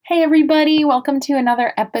Hey, everybody, welcome to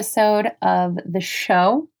another episode of the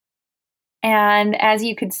show. And as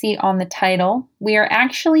you could see on the title, we are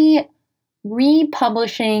actually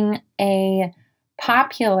republishing a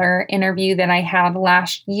popular interview that I had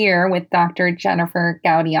last year with Dr. Jennifer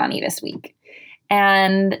Gaudiani this week.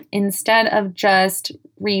 And instead of just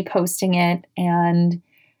reposting it and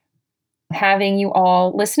having you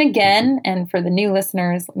all listen again, and for the new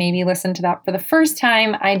listeners, maybe listen to that for the first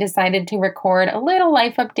time, I decided to record a little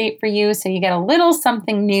life update for you so you get a little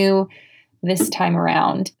something new this time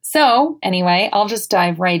around. So anyway, I'll just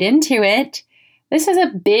dive right into it. This is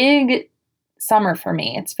a big summer for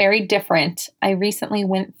me. It's very different. I recently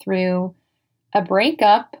went through a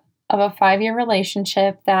breakup of a 5-year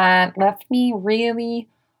relationship that left me really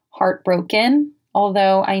heartbroken,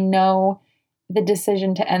 although I know the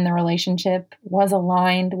decision to end the relationship was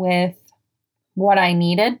aligned with what I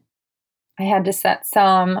needed. I had to set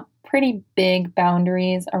some pretty big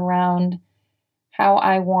boundaries around how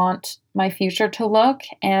I want my future to look.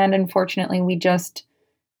 And unfortunately, we just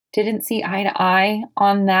didn't see eye to eye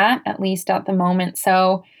on that, at least at the moment.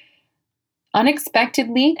 So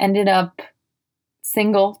unexpectedly ended up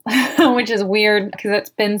single, which is weird because it's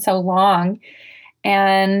been so long.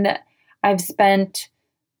 And I've spent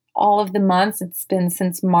all of the months, it's been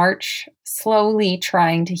since March, slowly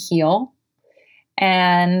trying to heal.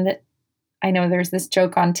 And I know there's this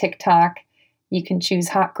joke on TikTok, you can choose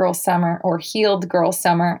hot girl summer or healed girl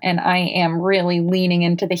summer. And I am really leaning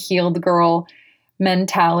into the healed girl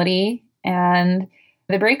mentality. And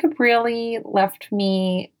the breakup really left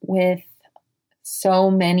me with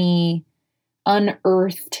so many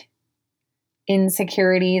unearthed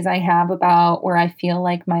insecurities I have about where I feel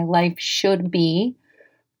like my life should be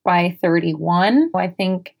by 31. I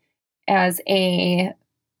think as a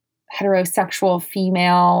heterosexual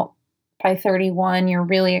female, by 31, you're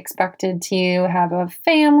really expected to have a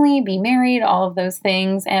family, be married, all of those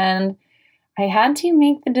things. And I had to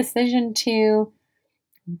make the decision to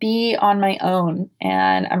be on my own.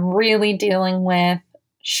 And I'm really dealing with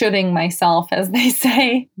shoulding myself, as they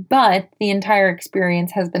say. But the entire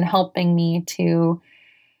experience has been helping me to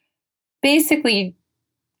basically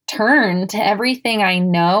turn to everything I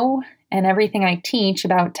know and everything I teach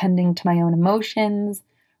about tending to my own emotions,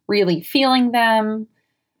 really feeling them,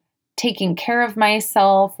 taking care of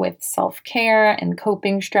myself with self-care and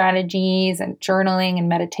coping strategies and journaling and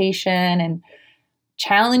meditation and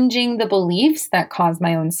challenging the beliefs that cause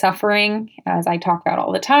my own suffering, as I talk about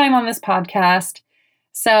all the time on this podcast.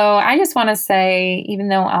 So I just want to say, even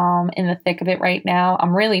though I'm in the thick of it right now,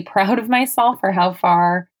 I'm really proud of myself for how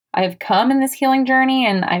far I've come in this healing journey,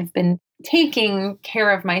 and I've been taking care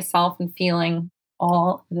of myself and feeling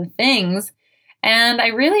all the things. And I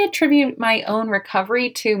really attribute my own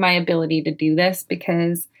recovery to my ability to do this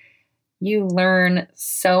because you learn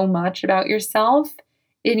so much about yourself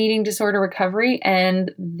in eating disorder recovery.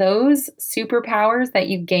 And those superpowers that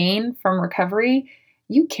you gain from recovery,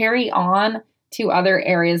 you carry on to other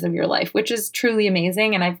areas of your life, which is truly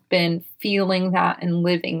amazing. And I've been feeling that and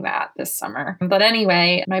living that this summer. But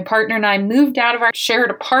anyway, my partner and I moved out of our shared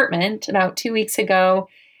apartment about 2 weeks ago,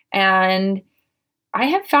 and I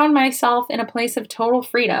have found myself in a place of total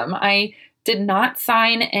freedom. I did not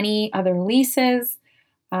sign any other leases.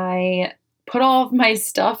 I put all of my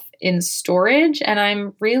stuff in storage, and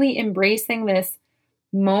I'm really embracing this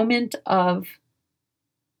moment of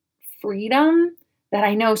freedom that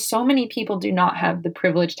I know so many people do not have the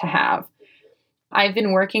privilege to have. I've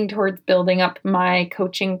been working towards building up my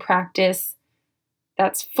coaching practice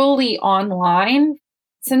that's fully online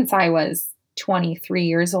since I was 23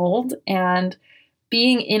 years old, and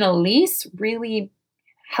being in a lease really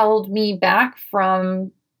held me back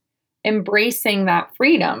from embracing that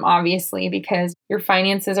freedom, obviously, because your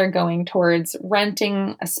finances are going towards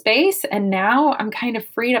renting a space. And now I'm kind of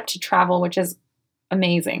freed up to travel, which is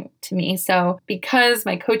amazing to me. So because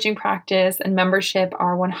my coaching practice and membership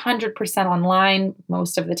are 100% online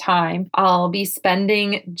most of the time, I'll be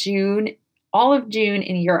spending all of June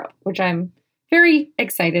in Europe, which I'm very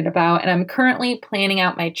excited about. And I'm currently planning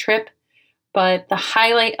out my trip. But the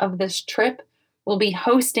highlight of this trip will be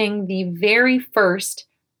hosting the very first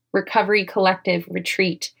Recovery Collective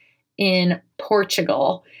retreat in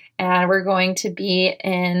Portugal. And we're going to be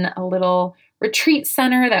in a little retreat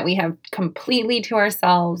center that we have completely to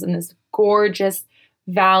ourselves in this gorgeous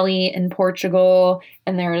valley in Portugal.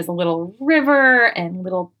 And there is a little river and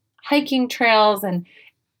little hiking trails and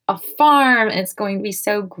a farm. And it's going to be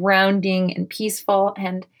so grounding and peaceful.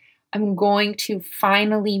 And I'm going to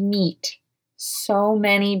finally meet so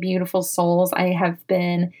many beautiful souls I have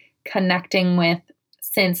been connecting with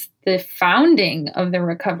since the founding of the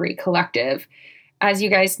Recovery Collective. as you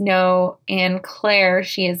guys know, Anne Claire,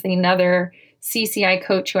 she is another CCI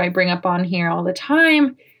coach who I bring up on here all the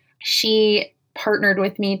time. She partnered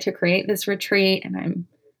with me to create this retreat, and I'm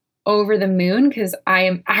over the moon because I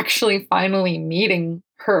am actually finally meeting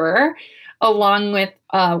her, along with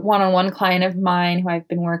a one-on-one client of mine who I've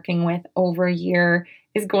been working with over a year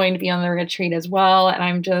is going to be on the retreat as well. And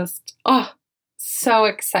I'm just, so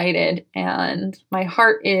excited. And my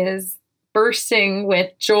heart is bursting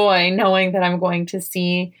with joy knowing that I'm going to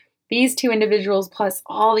see these two individuals plus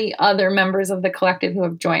all the other members of the collective who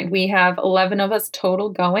have joined. We have 11 of us total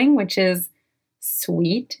going, which is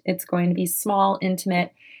sweet. It's going to be small,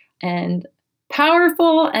 intimate, and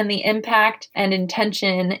powerful. And the impact and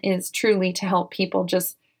intention is truly to help people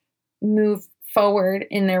just move forward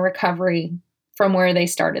in their recovery from where they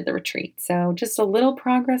started the retreat. So just a little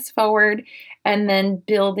progress forward, and then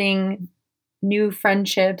building new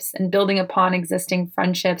friendships and building upon existing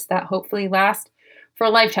friendships that hopefully last for a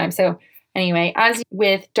lifetime. So anyway, as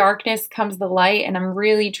with darkness comes the light, and I'm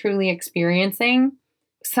really truly experiencing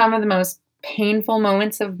some of the most painful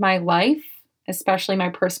moments of my life, especially my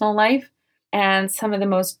personal life, and some of the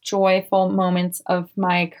most joyful moments of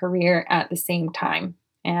my career at the same time.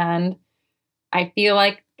 And I feel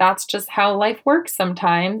like that's just how life works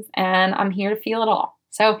sometimes, and I'm here to feel it all.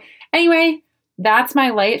 So anyway, that's my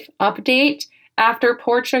life update. After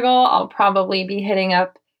Portugal, I'll probably be hitting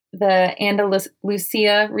up the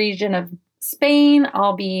Andalusia region of Spain.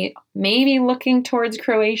 I'll be maybe looking towards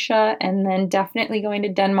Croatia, and then definitely going to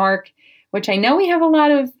Denmark, which I know we have a lot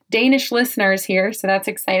of Danish listeners here, so that's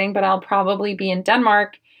exciting, but I'll probably be in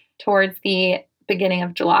Denmark towards the beginning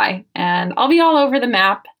of July, and I'll be all over the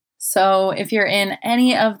map. So if you're in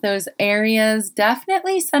any of those areas,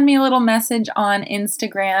 definitely send me a little message on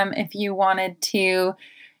Instagram if you wanted to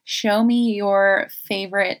show me your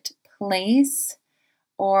favorite place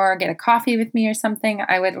or get a coffee with me or something.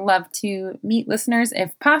 I would love to meet listeners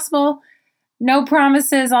if possible. No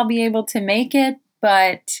promises I'll be able to make it,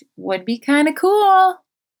 but would be kind of cool.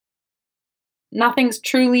 Nothing's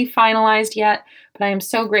truly finalized yet, but I am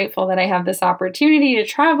so grateful that I have this opportunity to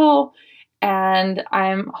travel. And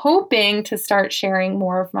I'm hoping to start sharing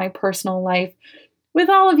more of my personal life with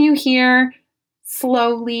all of you here,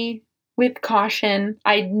 slowly, with caution.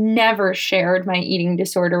 I never shared my eating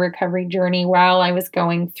disorder recovery journey while I was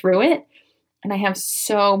going through it. And I have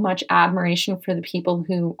so much admiration for the people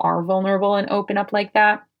who are vulnerable and open up like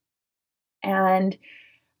that. And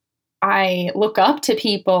I look up to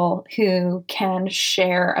people who can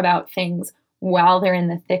share about things while they're in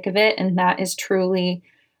the thick of it. And that is truly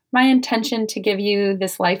my intention, to give you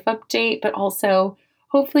this life update, but also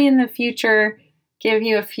hopefully in the future, give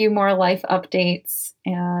you a few more life updates,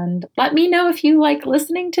 and let me know if you like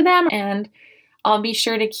listening to them, and I'll be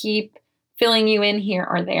sure to keep filling you in here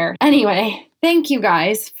or there. Anyway, thank you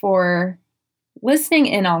guys for listening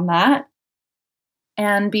in on that.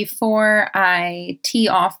 And before I tee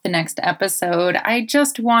off the next episode, I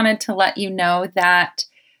just wanted to let you know that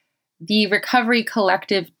the Recovery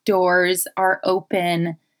Collective doors are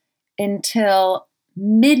open until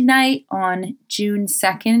midnight on June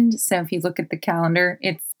 2nd. So if you look at the calendar,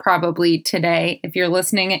 it's probably today. If you're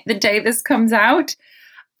listening the day this comes out,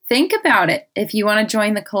 think about it. If you want to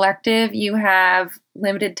join the collective, you have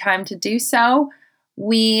limited time to do so.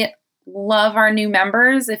 We love our new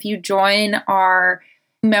members. If you join, our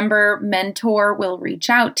member mentor will reach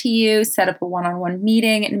out to you, set up a one-on-one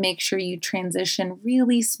meeting, and make sure you transition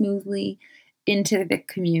really smoothly into the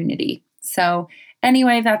community. So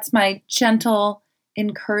anyway, that's my gentle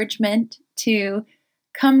encouragement to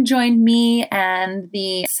come join me and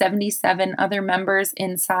the 77 other members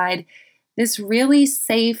inside this really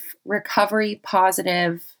safe, recovery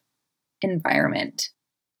positive environment.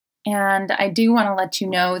 And I do want to let you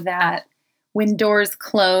know that when doors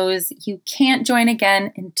close, you can't join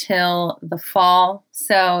again until the fall.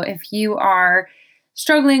 So if you are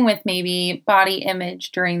struggling with maybe body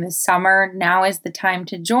image during the summer, now is the time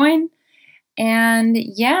to join. And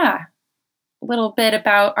yeah, a little bit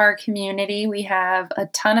about our community. We have a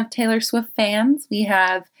ton of Taylor Swift fans. We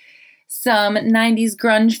have some 90s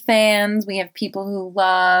grunge fans. We have people who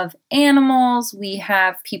love animals. We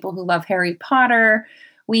have people who love Harry Potter.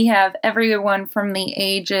 We have everyone from the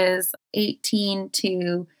ages 18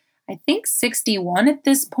 to, I think, 61 at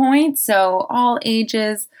this point. So all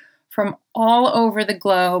ages from all over the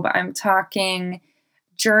globe. I'm talking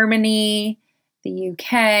Germany, the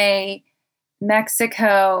UK,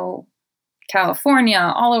 Mexico,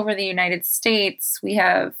 California, all over the United States. We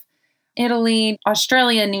have Italy,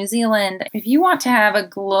 Australia, New Zealand. If you want to have a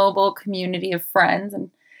global community of friends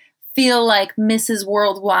and feel like Mrs.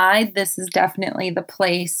 Worldwide, this is definitely the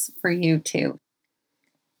place for you too.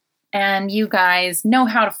 And you guys know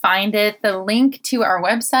how to find it. The link to our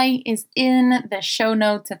website is in the show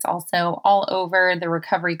notes. It's also all over the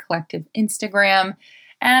Recovery Collective Instagram.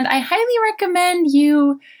 And I highly recommend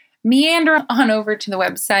you meander on over to the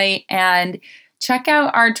website and check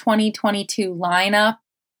out our 2022 lineup.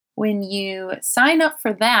 When you sign up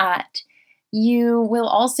for that, you will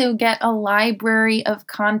also get a library of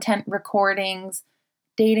content recordings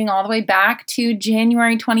dating all the way back to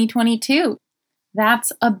January 2022.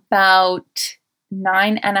 That's about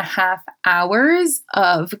 9.5 hours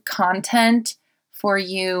of content for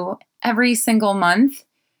you every single month.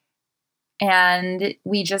 And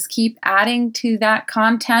we just keep adding to that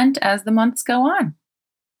content as the months go on.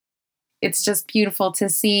 It's just beautiful to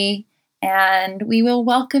see, and we will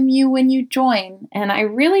welcome you when you join. And I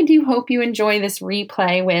really do hope you enjoy this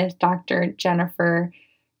replay with Dr. Jennifer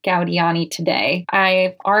Gaudiani today.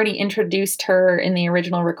 I've already introduced her in the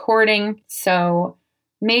original recording, so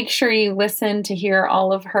make sure you listen to hear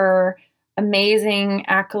all of her amazing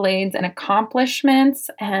accolades and accomplishments,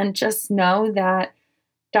 and just know that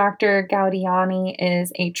Dr. Gaudiani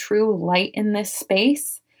is a true light in this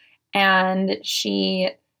space, and she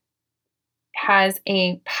has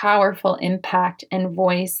a powerful impact and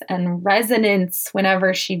voice and resonance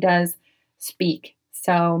whenever she does speak.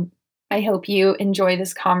 So I hope you enjoy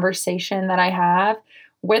this conversation that I have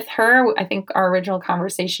with her. I think our original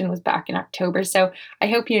conversation was back in October. So I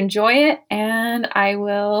hope you enjoy it, and I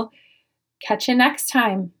will catch you next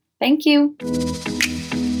time. Thank you.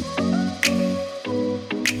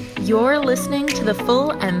 You're listening to the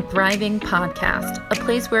Full and Thriving podcast, a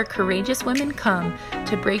place where courageous women come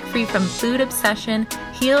to break free from food obsession,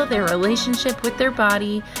 heal their relationship with their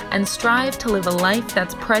body, and strive to live a life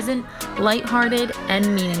that's present, lighthearted,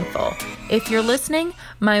 and meaningful. If you're listening,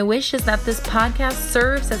 my wish is that this podcast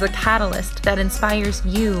serves as a catalyst that inspires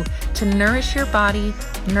you to nourish your body,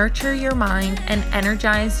 nurture your mind, and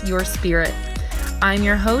energize your spirit. I'm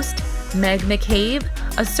your host, Meg McCabe,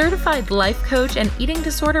 a certified life coach and eating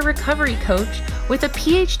disorder recovery coach with a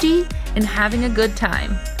PhD in having a good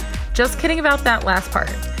time. Just kidding about that last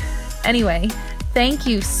part. Anyway, thank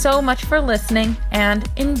you so much for listening and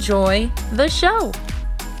enjoy the show.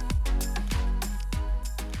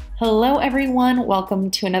 Hello, everyone.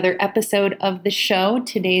 Welcome to another episode of the show.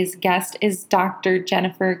 Today's guest is Dr.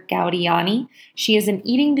 Jennifer Gaudiani. She is an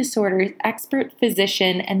eating disorders expert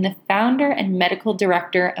physician and the founder and medical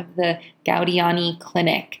director of the Gaudiani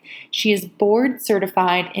Clinic. She is board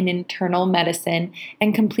certified in internal medicine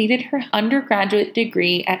and completed her undergraduate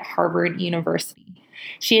degree at Harvard University.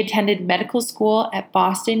 She attended medical school at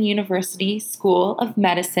Boston University School of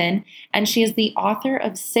Medicine, and she is the author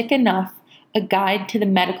of Sick Enough, a guide to the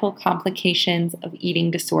medical complications of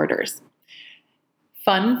eating disorders.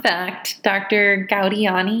 Fun fact, Dr.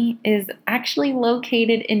 Gaudiani is actually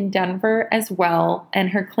located in Denver as well, and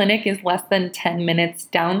her clinic is less than 10 minutes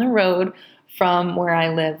down the road from where I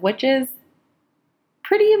live, which is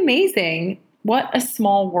pretty amazing. What a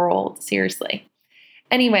small world, seriously.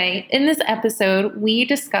 Anyway, in this episode, we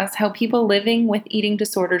discuss how people living with eating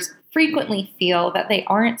disorders frequently feel that they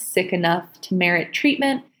aren't sick enough to merit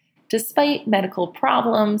treatment, despite medical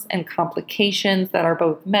problems and complications that are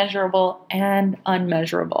both measurable and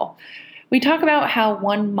unmeasurable. We talk about how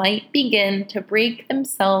one might begin to break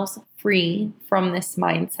themselves free from this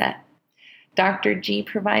mindset. Dr. G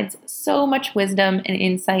provides so much wisdom and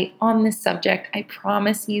insight on this subject. I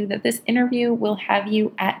promise you that this interview will have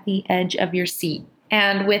you at the edge of your seat.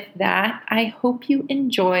 And with that, I hope you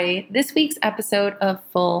enjoy this week's episode of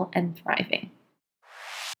Full and Thriving.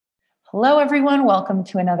 Hello, everyone. Welcome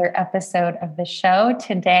to another episode of the show.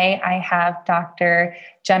 Today, I have Dr.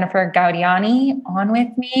 Jennifer Gaudiani on with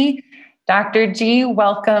me. Dr. G,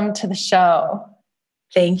 welcome to the show.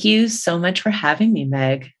 Thank you so much for having me,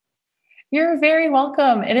 Meg. You're very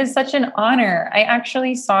welcome. It is such an honor. I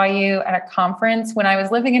actually saw you at a conference when I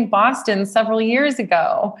was living in Boston several years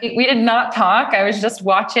ago. We did not talk. I was just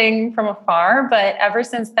watching from afar, but ever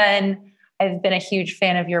since then, I've been a huge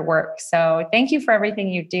fan of your work. So thank you for everything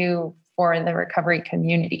you do for the recovery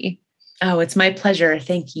community. Oh, it's my pleasure.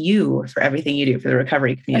 Thank you for everything you do for the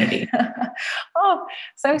recovery community. Oh,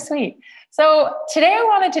 so sweet. So today I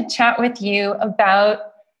wanted to chat with you about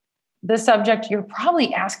the subject you're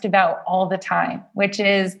probably asked about all the time, which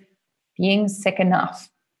is being sick enough.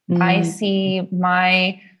 I see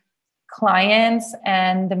my clients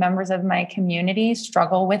and the members of my community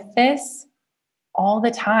struggle with this all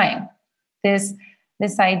the time. This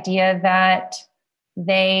idea that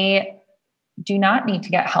they do not need to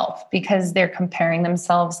get help because they're comparing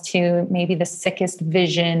themselves to maybe the sickest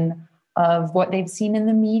vision of what they've seen in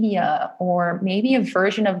the media, or maybe a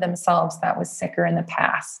version of themselves that was sicker in the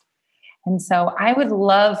past. And so I would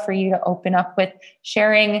love for you to open up with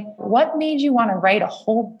sharing what made you want to write a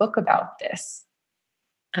whole book about this.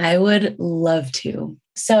 I would love to.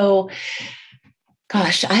 So,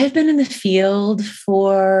 gosh, I've been in the field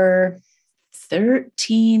for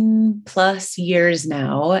 13 plus years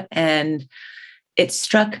now. And it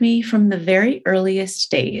struck me from the very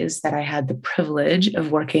earliest days that I had the privilege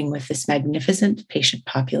of working with this magnificent patient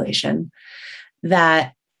population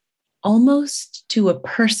that almost to a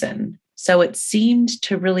person, so it seemed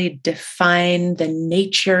to really define the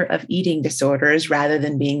nature of eating disorders rather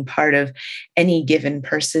than being part of any given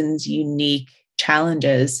person's unique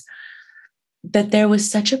challenges, that there was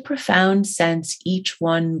such a profound sense each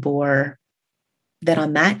one bore that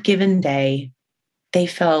on that given day, they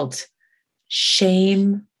felt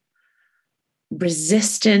shame,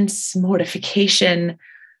 resistance, mortification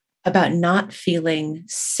about not feeling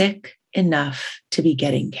sick enough to be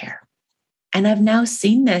getting care. And I've now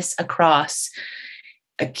seen this across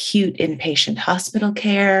acute inpatient hospital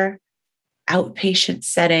care, outpatient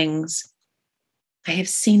settings. I have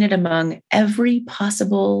seen it among every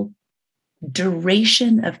possible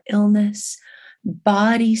duration of illness,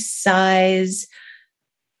 body size,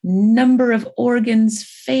 number of organs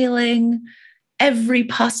failing, every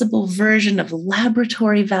possible version of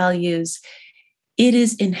laboratory values. It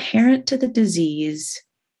is inherent to the disease,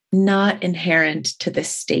 not inherent to the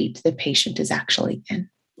state the patient is actually in.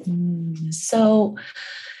 So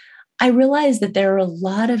I realize that there are a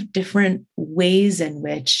lot of different ways in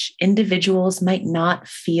which individuals might not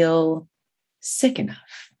feel sick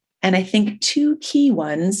enough. And I think two key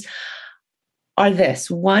ones are this.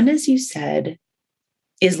 One, as you said,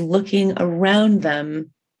 is looking around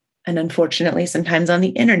them, and unfortunately, sometimes on the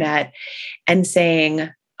internet, and saying,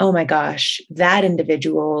 oh my gosh, that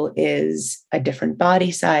individual is a different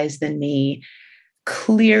body size than me,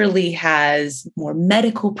 clearly has more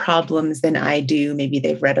medical problems than I do. Maybe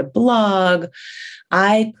they've read a blog.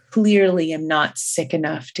 I clearly am not sick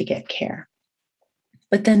enough to get care.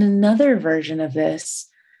 But then another version of this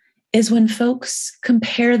is when folks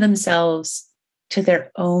compare themselves to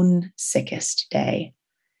their own sickest day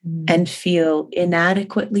and feel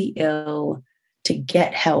inadequately ill to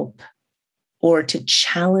get help or to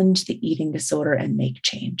challenge the eating disorder and make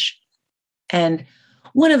change. And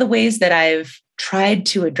one of the ways that I've tried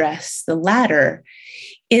to address the latter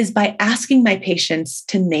is by asking my patients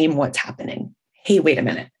to name what's happening. Hey, wait a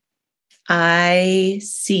minute. I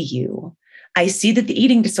see you. I see that the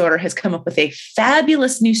eating disorder has come up with a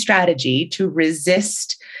fabulous new strategy to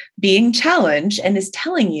resist being challenged and is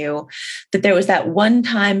telling you that there was that one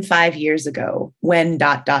time 5 years ago when ...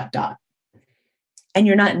 And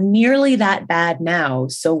you're not nearly that bad now.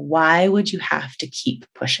 So why would you have to keep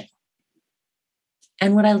pushing?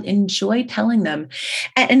 And what I enjoy telling them,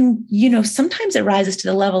 and sometimes it rises to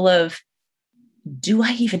the level of, do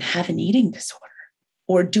I even have an eating disorder?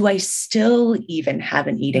 Or do I still even have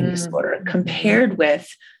an eating disorder compared with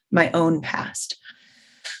my own past?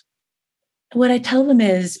 What I tell them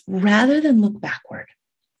is, rather than look backward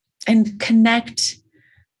and connect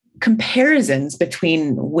comparisons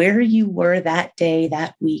between where you were that day,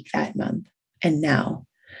 that week, that month, and now,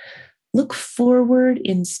 look forward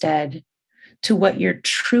instead to what your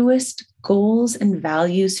truest goals and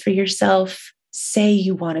values for yourself say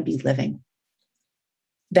you want to be living.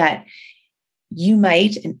 That you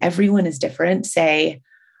might, and everyone is different, say,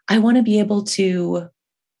 I want to be able to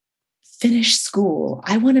finish school.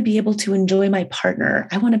 I want to be able to enjoy my partner.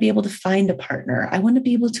 I want to be able to find a partner. I want to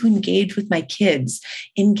be able to engage with my kids,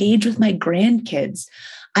 engage with my grandkids.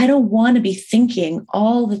 I don't want to be thinking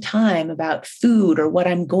all the time about food or what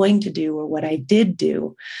I'm going to do or what I did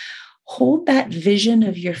do. Hold that vision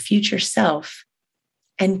of your future self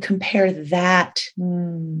and compare that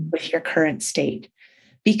with your current state.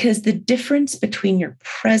 Because the difference between your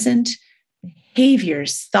present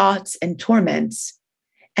behaviors, thoughts, and torments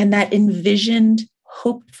and that envisioned,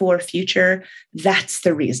 hoped for future, that's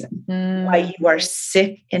the reason why you are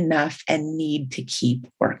sick enough and need to keep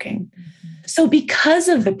working. So because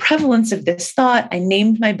of the prevalence of this thought, I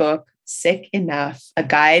named my book Sick Enough, A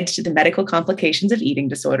Guide to the Medical Complications of Eating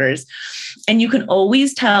Disorders. And you can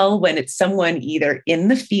always tell when it's someone either in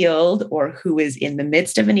the field or who is in the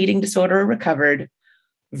midst of an eating disorder or recovered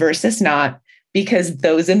versus not, because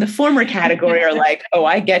those in the former category are like, oh,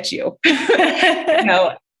 I get you.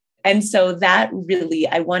 And so that really,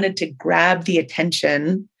 I wanted to grab the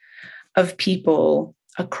attention of people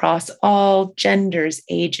across all genders,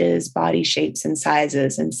 ages, body shapes, and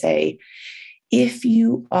sizes and say, if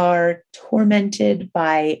you are tormented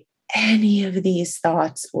by any of these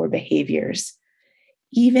thoughts or behaviors,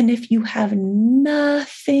 even if you have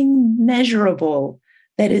nothing measurable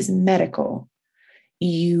that is medical,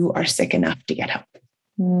 you are sick enough to get help.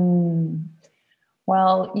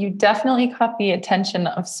 Well, you definitely caught the attention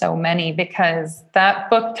of so many, because that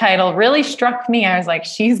book title really struck me. I was like,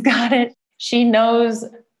 she's got it. She knows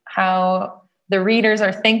how the readers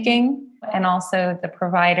are thinking, and also the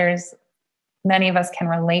providers. Many of us can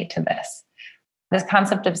relate to this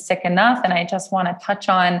concept of sick enough. And I just want to touch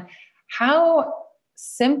on how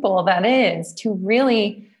simple that is to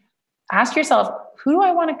really ask yourself, who do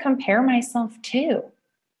I want to compare myself to?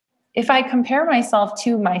 If I compare myself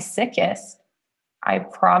to my sickest, I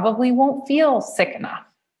probably won't feel sick enough.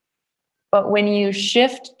 But when you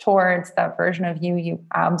shift towards that version of you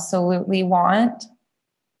absolutely want,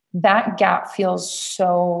 that gap feels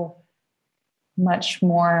so much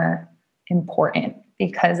more important,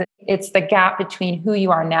 because it's the gap between who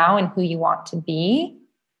you are now and who you want to be.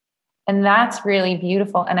 And that's really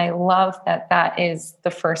beautiful. And I love that that is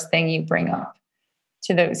the first thing you bring up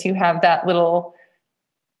to those who have that little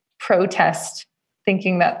protest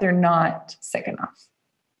thinking that they're not sick enough.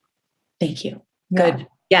 Thank you. Yeah. Good.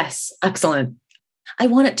 Yes. Excellent. I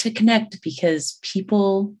want it to connect because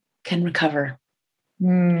people can recover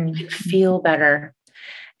and feel better.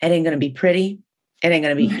 It ain't going to be pretty. It ain't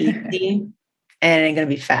going to be easy. And it ain't going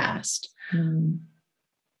to be fast.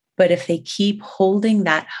 But if they keep holding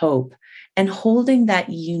that hope and holding that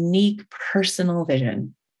unique personal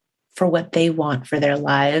vision for what they want for their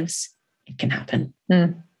lives, it can happen.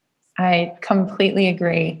 I completely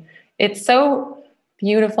agree. It's so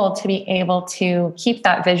beautiful to be able to keep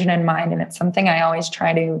that vision in mind. And it's something I always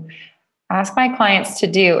try to ask my clients to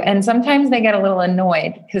do. And sometimes they get a little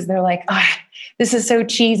annoyed because they're like, this is so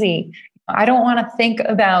cheesy. I don't want to think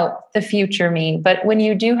about the future me. But when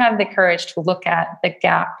you do have the courage to look at the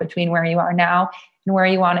gap between where you are now and where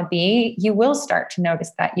you want to be, you will start to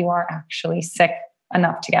notice that you are actually sick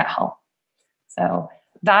enough to get help. So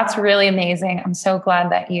that's really amazing. I'm so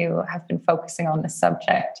glad that you have been focusing on this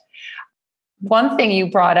subject. One thing you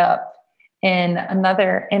brought up in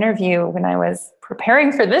another interview when I was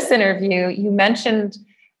preparing for this interview, you mentioned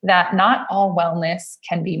that not all wellness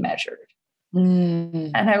can be measured.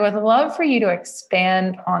 And I would love for you to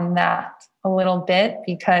expand on that a little bit,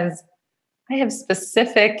 because I have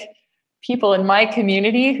specific people in my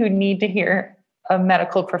community who need to hear a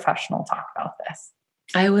medical professional talk about this.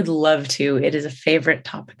 I would love to. It is a favorite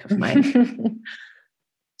topic of mine.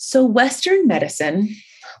 So Western medicine,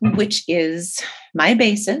 which is my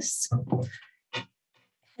basis,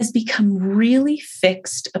 has become really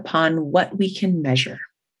fixed upon what we can measure.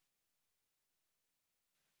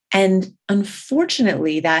 And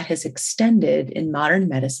unfortunately, that has extended in modern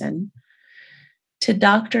medicine to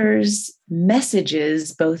doctors'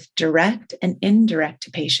 messages, both direct and indirect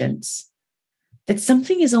to patients, that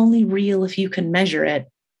something is only real if you can measure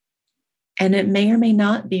it. And it may or may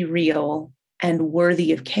not be real and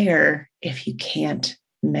worthy of care if you can't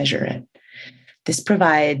measure it. This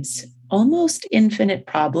provides almost infinite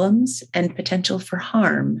problems and potential for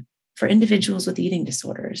harm for individuals with eating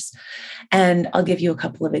disorders. And I'll give you a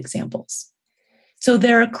couple of examples. So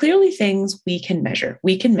there are clearly things we can measure.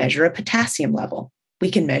 We can measure a potassium level. We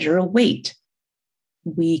can measure a weight.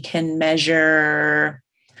 We can measure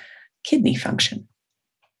kidney function.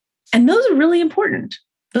 And those are really important.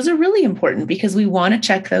 Those are really important because we want to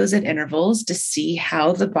check those at intervals to see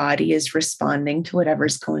how the body is responding to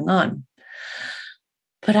whatever's going on.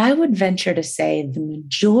 But I would venture to say the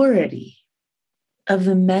majority of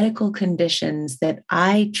the medical conditions that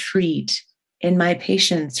I treat in my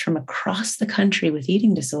patients from across the country with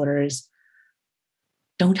eating disorders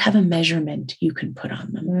don't have a measurement you can put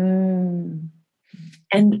on them.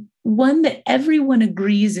 And one that everyone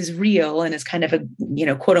agrees is real and is kind of a,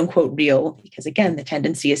 quote unquote real, because again, the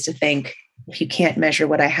tendency is to think if you can't measure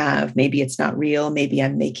what I have, maybe it's not real. Maybe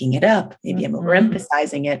I'm making it up. Maybe I'm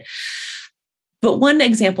overemphasizing it. But one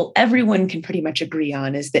example everyone can pretty much agree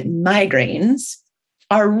on is that migraines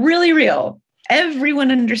are really real.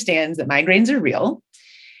 Everyone understands that migraines are real.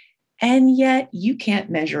 And yet you can't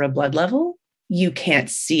measure a blood level. You can't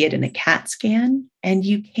see it in a CAT scan, and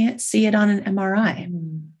you can't see it on an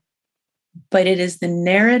MRI. But it is the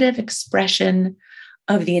narrative expression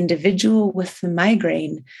of the individual with the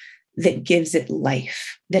migraine that gives it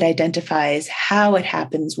life, that identifies how it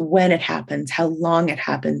happens, when it happens, how long it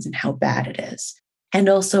happens, and how bad it is, and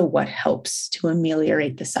also what helps to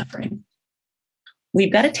ameliorate the suffering.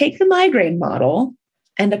 We've got to take the migraine model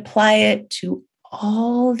and apply it to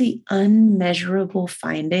all the unmeasurable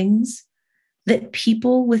findings that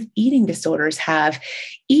people with eating disorders have,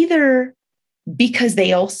 either because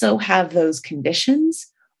they also have those conditions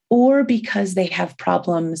or because they have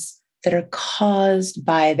problems that are caused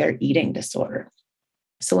by their eating disorder.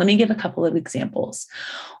 So let me give a couple of examples.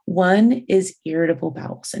 One is irritable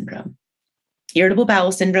bowel syndrome. Irritable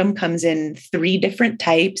bowel syndrome comes in 3 different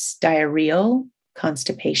types: diarrheal,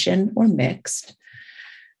 constipation, or mixed.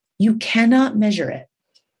 You cannot measure it,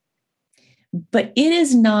 but it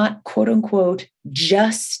is not, quote unquote,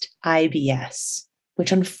 just IBS,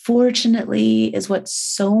 which unfortunately is what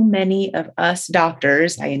so many of us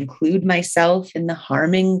doctors, I include myself in the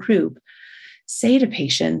harming group, say to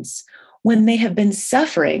patients when they have been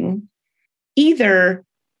suffering either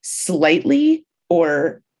slightly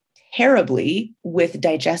or terribly with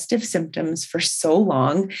digestive symptoms for so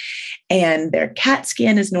long, and their CAT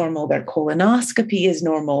scan is normal, their colonoscopy is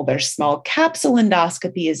normal, their small capsule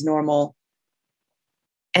endoscopy is normal,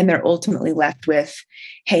 and they're ultimately left with,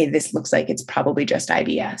 hey, this looks like it's probably just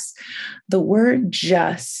IBS. The word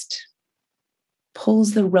just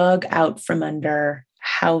pulls the rug out from under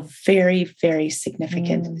how very, very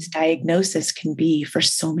significant this diagnosis can be for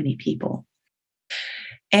so many people.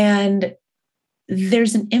 And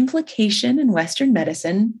there's an implication in Western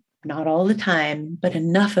medicine, not all the time, but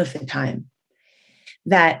enough of the time,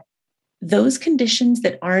 that those conditions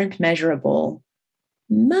that aren't measurable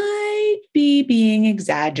might be being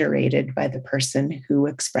exaggerated by the person who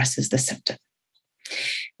expresses the symptom.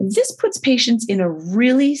 This puts patients in a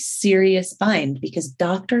really serious bind because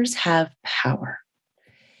doctors have power.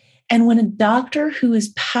 And when a doctor who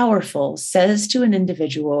is powerful says to an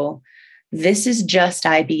individual, this is just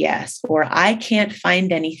IBS, or I can't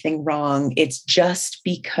find anything wrong, it's just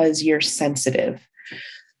because you're sensitive,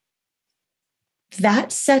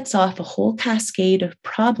 that sets off a whole cascade of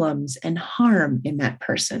problems and harm in that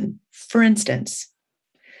person. For instance,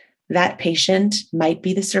 that patient might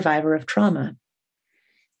be the survivor of trauma,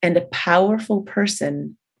 and a powerful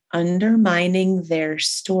person undermining their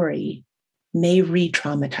story may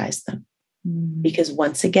re-traumatize them. Because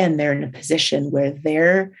once again, they're in a position where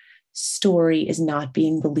their story is not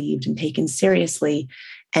being believed and taken seriously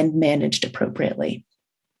and managed appropriately.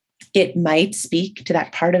 It might speak to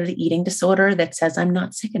that part of the eating disorder that says, I'm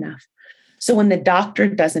not sick enough. So when the doctor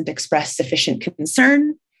doesn't express sufficient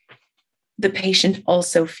concern, the patient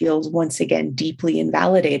also feels once again deeply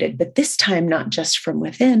invalidated, but this time not just from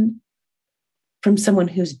within, from someone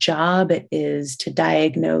whose job it is to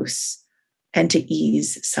diagnose and to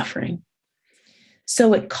ease suffering.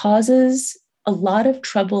 So it causes a lot of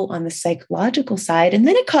trouble on the psychological side. And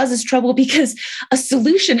then it causes trouble because a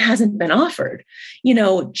solution hasn't been offered.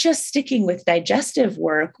 Just sticking with digestive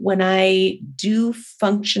work, when I do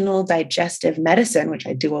functional digestive medicine, which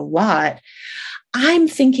I do a lot, I'm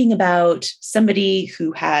thinking about somebody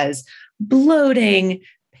who has bloating,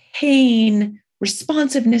 pain,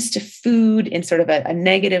 responsiveness to food in sort of a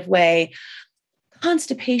negative way,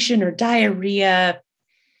 constipation or diarrhea.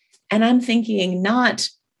 And I'm thinking not,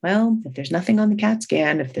 well, if there's nothing on the CAT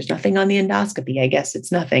scan, if there's nothing on the endoscopy, I guess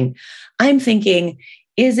it's nothing. I'm thinking,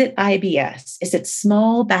 is it IBS? Is it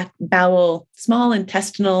small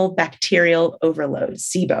intestinal bacterial overload,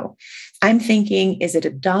 SIBO? I'm thinking, is it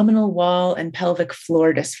abdominal wall and pelvic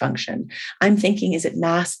floor dysfunction? I'm thinking, is it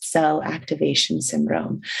mast cell activation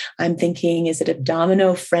syndrome? I'm thinking, is it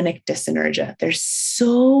abdominophrenic dyssynergia? There's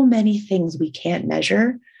so many things we can't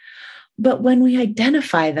measure, but when we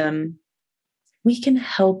identify them, we can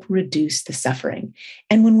help reduce the suffering.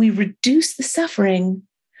 And when we reduce the suffering,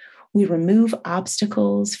 we remove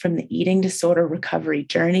obstacles from the eating disorder recovery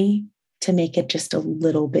journey to make it just a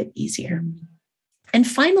little bit easier. And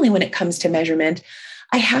finally, when it comes to measurement,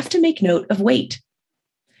 I have to make note of weight,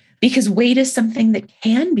 because weight is something that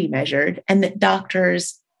can be measured and that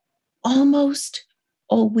doctors almost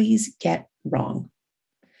always get wrong.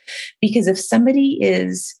 Because if somebody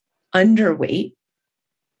is underweight,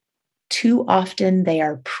 too often they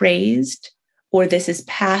are praised, or this is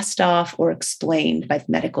passed off or explained by the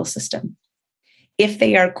medical system. If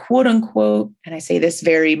they are, quote unquote, and I say this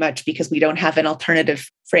very much because we don't have an alternative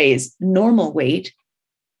phrase, normal weight,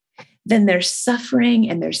 then their suffering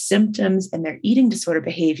and their symptoms and their eating disorder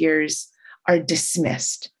behaviors are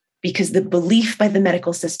dismissed, because the belief by the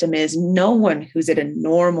medical system is no one who's at a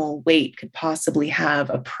normal weight could possibly have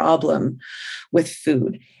a problem with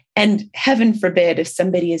food. And heaven forbid, if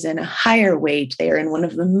somebody is in a higher weight, they are in one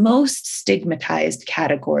of the most stigmatized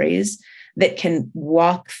categories that can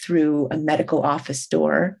walk through a medical office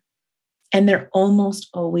door, and they're almost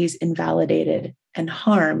always invalidated and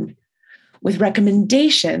harmed with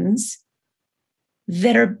recommendations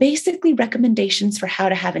that are basically recommendations for how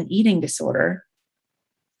to have an eating disorder,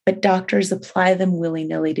 but doctors apply them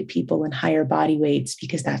willy-nilly to people in higher body weights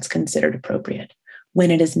because that's considered appropriate,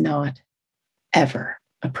 when it is not ever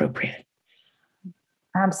appropriate.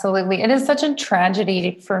 Absolutely. It is such a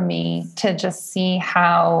tragedy for me to just see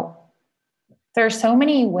how there are so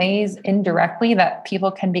many ways indirectly that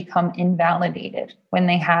people can become invalidated when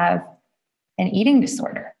they have an eating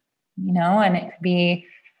disorder, and it could be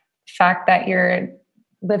the fact that you're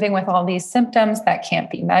living with all these symptoms that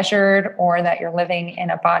can't be measured, or that you're living in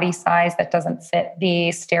a body size that doesn't fit the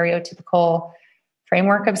stereotypical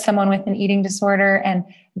framework of someone with an eating disorder. And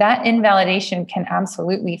that invalidation can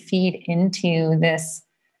absolutely feed into this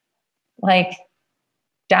like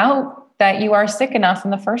doubt that you are sick enough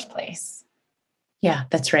in the first place. Yeah,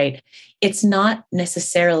 that's right. It's not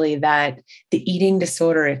necessarily that the eating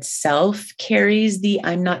disorder itself carries the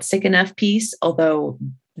I'm not sick enough piece, although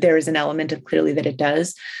there is an element of clearly that it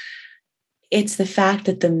does. It's the fact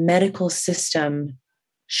that the medical system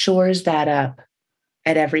shores that up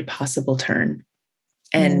at every possible turn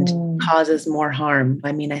and causes more harm.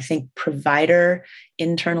 I mean, I think provider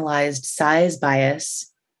internalized size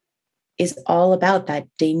bias is all about that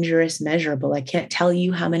dangerous measurable. I can't tell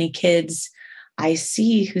you how many kids I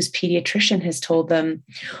see whose pediatrician has told them,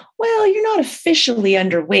 well, you're not officially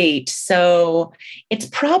underweight, so it's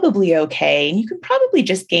probably okay. And you can probably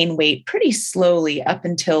just gain weight pretty slowly up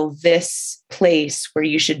until this place where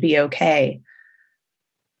you should be okay.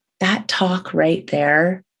 That talk right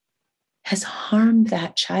there has harmed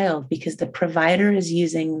that child because the provider is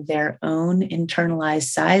using their own internalized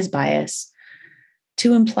size bias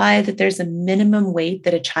to imply that there's a minimum weight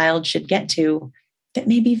that a child should get to that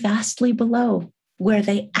may be vastly below where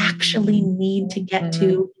they actually need to get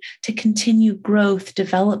to continue growth,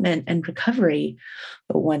 development, and recovery.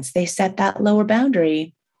 But once they set that lower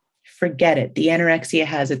boundary, forget it. The anorexia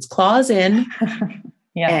has its claws in,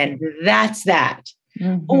 and that's that.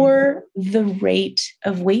 Or the rate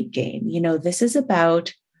of weight gain. This is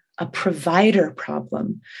about a provider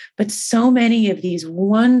problem, but so many of these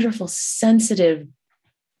wonderful, sensitive,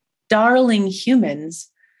 darling humans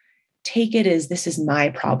take it as this is my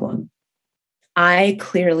problem. I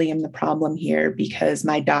clearly am the problem here because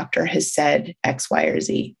my doctor has said X, Y, or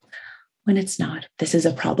Z, when it's not. This is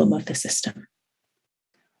a problem of the system.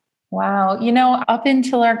 Wow. Up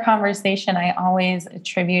until our conversation, I always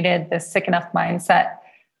attributed the sick enough mindset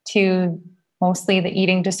to mostly the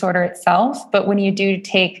eating disorder itself. But when you do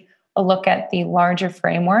take a look at the larger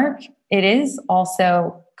framework, it is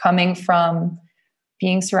also coming from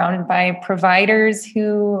being surrounded by providers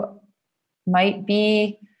who might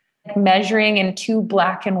be measuring in too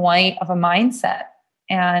black and white of a mindset,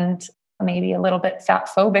 and maybe a little bit fat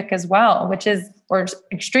phobic as well, or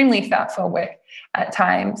extremely fat phobic at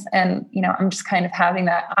times. And, I'm just kind of having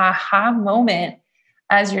that aha moment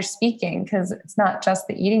as you're speaking, because it's not just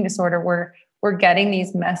the eating disorder. We're getting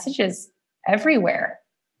these messages everywhere.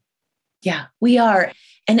 Yeah, we are.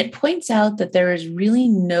 And it points out that there is really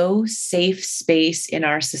no safe space in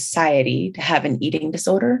our society to have an eating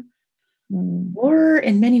disorder, or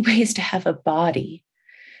in many ways to have a body.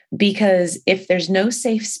 Because if there's no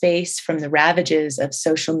safe space from the ravages of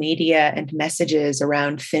social media and messages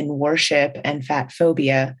around thin worship and fat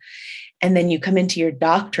phobia, and then you come into your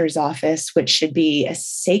doctor's office, which should be a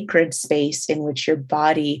sacred space in which your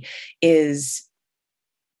body is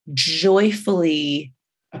joyfully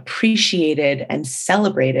appreciated and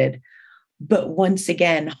celebrated, but once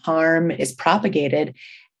again, harm is propagated.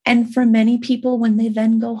 And for many people, when they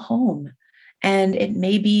then go home, and it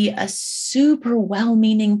may be a super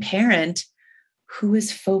well-meaning parent who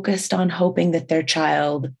is focused on hoping that their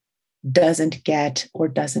child doesn't get or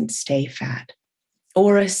doesn't stay fat,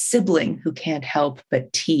 or a sibling who can't help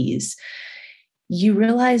but tease, you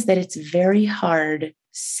realize that it's very hard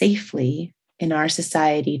safely in our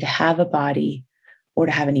society to have a body or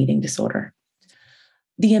to have an eating disorder.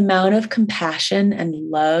 The amount of compassion and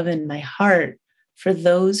love in my heart for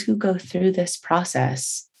those who go through this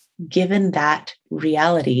process, given that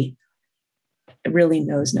reality, it really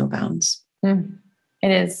knows no bounds. It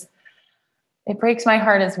is. It breaks my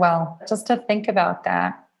heart as well, just to think about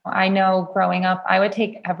that. I know growing up, I would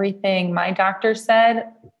take everything my doctor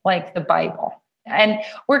said like the Bible. And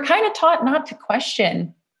we're kind of taught not to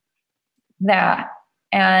question that.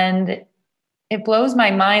 And it blows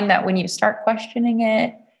my mind that when you start questioning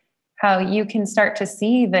it, how you can start to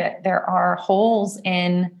see that there are holes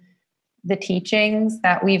in the teachings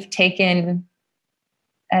that we've taken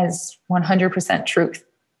as 100% truth.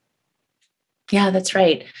 Yeah, that's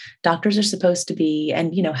right. Doctors are supposed to be,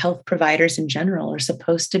 and health providers in general are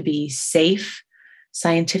supposed to be safe,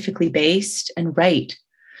 scientifically based, and right.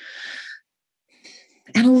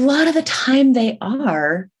 And a lot of the time they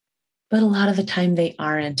are, but a lot of the time they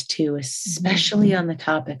aren't too, especially on the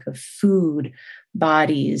topic of food,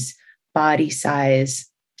 bodies, body size,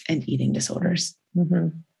 and eating disorders. Mm-hmm.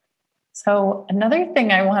 So another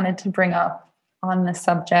thing I wanted to bring up on the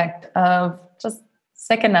subject of just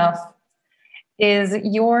sick enough is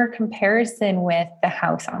your comparison with the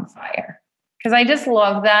house on fire. Because I just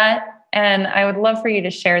love that. And I would love for you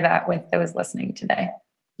to share that with those listening today.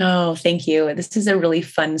 Oh, thank you. This is a really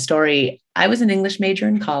fun story. I was an English major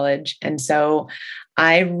in college. And so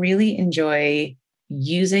I really enjoy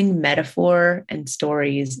using metaphor and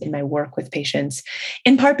stories in my work with patients,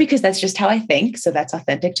 in part because that's just how I think. So that's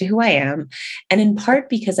authentic to who I am. And in part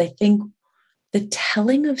because I think the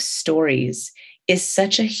telling of stories is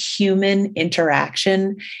such a human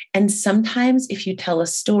interaction. And sometimes if you tell a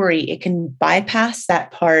story, it can bypass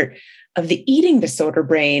that part of the eating disorder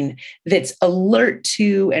brain that's alert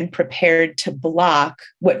to and prepared to block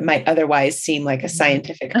what might otherwise seem like a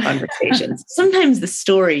scientific conversation. Sometimes the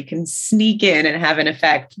story can sneak in and have an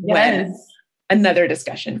effect when another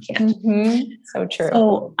discussion can't. Mm-hmm. So true.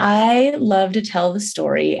 So I love to tell the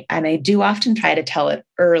story, and I do often try to tell it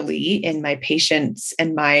early in my patients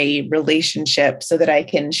and my relationship so that I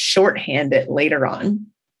can shorthand it later on.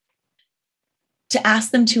 To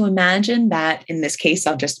ask them to imagine that, in this case,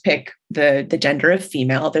 I'll just pick the gender of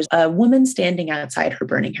female. There's a woman standing outside her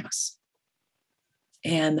burning house.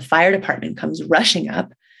 And the fire department comes rushing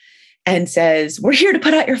up and says, "We're here to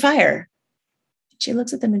put out your fire." She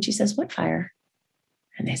looks at them and she says, "What fire?"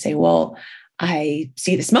 And they say, "Well, I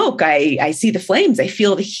see the smoke. I see the flames. I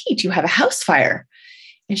feel the heat. You have a house fire."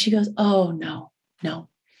 And she goes, "Oh, no.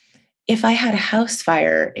 If I had a house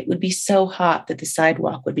fire, it would be so hot that the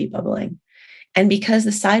sidewalk would be bubbling. And because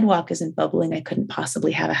the sidewalk isn't bubbling, I couldn't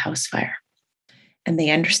possibly have a house fire." And they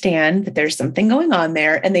understand that there's something going on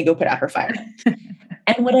there, and they go put out her fire.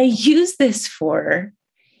 And what I use this for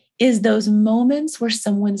is those moments where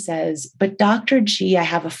someone says, "But Dr. G, I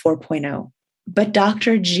have a 4.0. But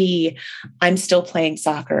Dr. G, I'm still playing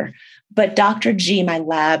soccer. But Dr. G, my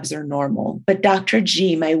labs are normal. But Dr.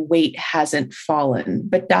 G, my weight hasn't fallen.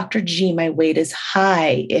 But Dr. G, my weight is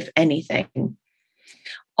high, if anything."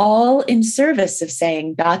 All in service of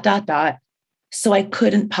saying ... So I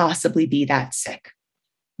couldn't possibly be that sick.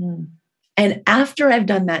 And after I've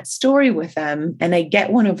done that story with them and I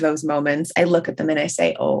get one of those moments, I look at them and I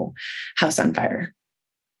say, "Oh, house on fire.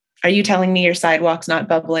 Are you telling me your sidewalk's not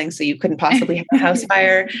bubbling so you couldn't possibly have a house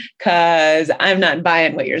fire? Because I'm not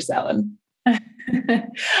buying what you're selling."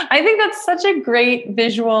 I think that's such a great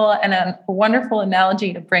visual and a wonderful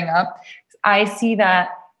analogy to bring up. I see that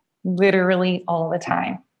literally all the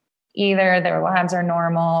time. Either their labs are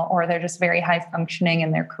normal or they're just very high functioning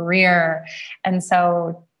in their career. And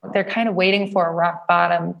so they're kind of waiting for a rock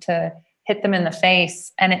bottom to hit them in the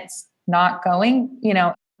face, and it's not going.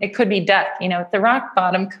 It could be death. The rock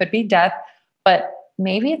bottom could be death, but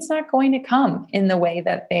maybe it's not going to come in the way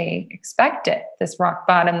that they expect it, this rock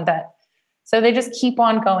bottom so they just keep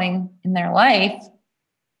on going in their life.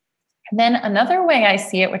 And then another way I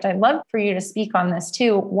see it, which I'd love for you to speak on this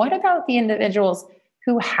too, what about the individuals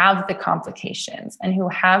who have the complications and who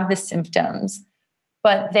have the symptoms,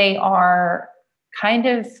 but they are kind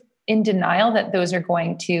of in denial that those are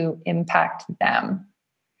going to impact them?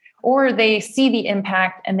 Or they see the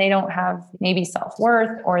impact and they don't have maybe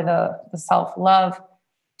self-worth or the self-love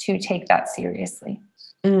to take that seriously.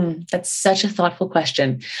 That's such a thoughtful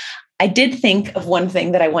question. I did think of one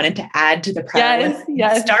thing that I wanted to add to the prior.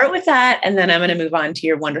 Yes. Start with that, and then I'm going to move on to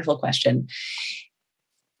your wonderful question.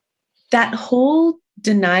 That whole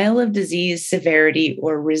denial of disease severity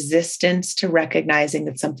or resistance to recognizing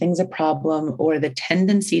that something's a problem, or the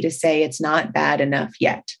tendency to say it's not bad enough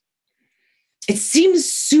yet. It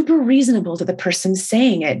seems super reasonable to the person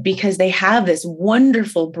saying it because they have this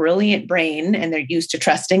wonderful, brilliant brain and they're used to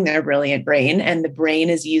trusting their brilliant brain, and the brain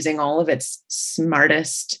is using all of its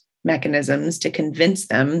smartest mechanisms to convince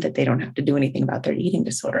them that they don't have to do anything about their eating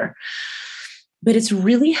disorder. But it's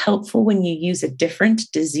really helpful when you use a different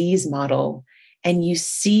disease model and you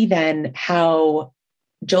see then how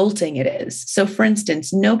jolting it is. So for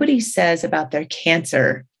instance, nobody says about their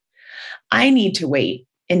cancer, "I need to wait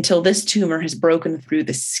until this tumor has broken through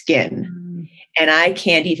the skin and I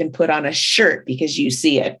can't even put on a shirt because you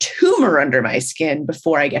see a tumor under my skin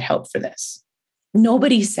before I get help for this."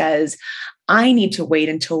 Nobody says, "I need to wait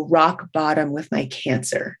until rock bottom with my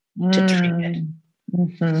cancer to treat it."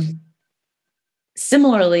 Mm-hmm.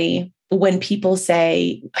 Similarly, when people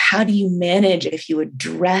say, "How do you manage if you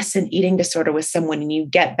address an eating disorder with someone and you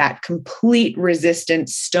get that complete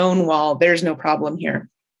resistance, stonewall, there's no problem here?"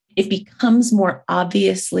 It becomes more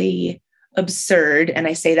obviously absurd. And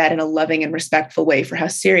I say that in a loving and respectful way for how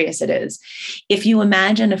serious it is. If you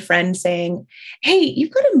imagine a friend saying, "Hey,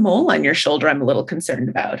 you've got a mole on your shoulder I'm a little concerned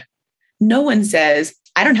about." No one says,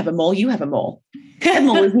 I don't have a mole. You have a mole. That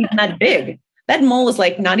mole isn't even that big. That mole is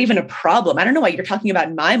like not even a problem. I don't know why you're talking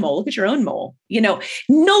about my mole. Look at your own mole.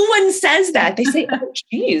 No one says that. They say, oh,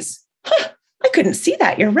 geez, I couldn't see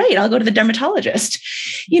that. You're right. I'll go to the dermatologist.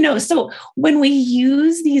 So when we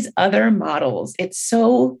use these other models, it's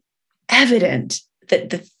so evident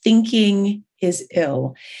that the thinking is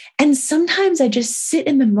ill. And sometimes I just sit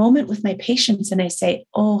in the moment with my patients and I say,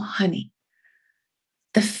 oh, honey,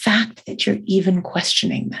 the fact that you're even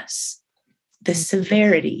questioning this, the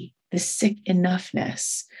severity, the sick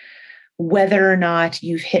enoughness, whether or not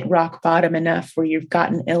you've hit rock bottom enough where you've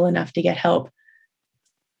gotten ill enough to get help,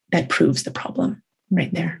 that proves the problem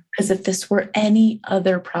right there. Because if this were any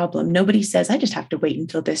other problem, nobody says, I just have to wait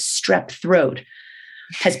until this strep throat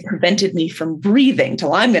has prevented me from breathing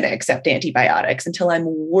till I'm going to accept antibiotics, until I'm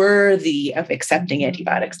worthy of accepting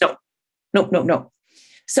antibiotics. No.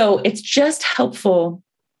 So it's just helpful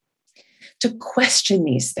to question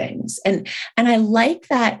these things. And I like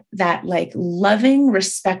that like loving,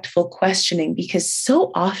 respectful questioning, because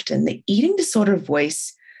so often the eating disorder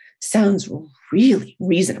voice sounds really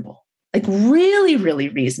reasonable, like really, really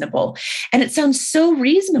reasonable. And it sounds so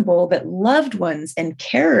reasonable that loved ones and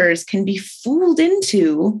carers can be fooled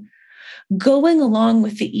into going along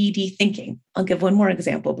with the ED thinking. I'll give one more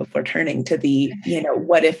example before turning to the,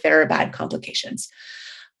 what if there are bad complications?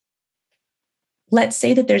 Let's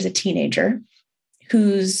say that there's a teenager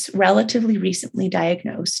who's relatively recently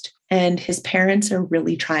diagnosed and his parents are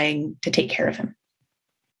really trying to take care of him.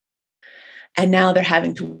 And now they're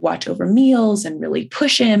having to watch over meals and really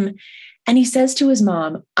push him. And he says to his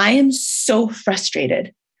mom, I am so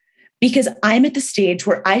frustrated because I'm at the stage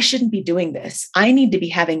where I shouldn't be doing this. I need to be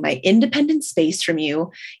having my independent space from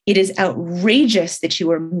you. It is outrageous that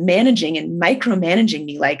you are managing and micromanaging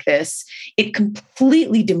me like this. It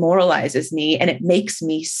completely demoralizes me and it makes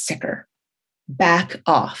me sicker. Back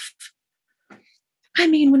off. I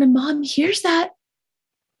mean, when a mom hears that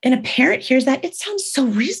and a parent hears that, it sounds so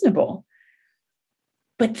reasonable.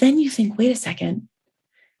 But then you think, wait a second.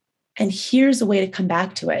 And here's a way to come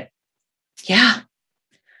back to it. Yeah,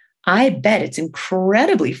 I bet it's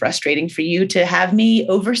incredibly frustrating for you to have me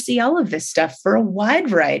oversee all of this stuff for a wide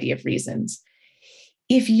variety of reasons.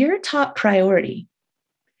 If your top priority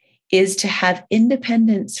is to have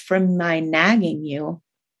independence from my nagging you,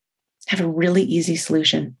 I have a really easy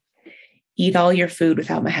solution. Eat all your food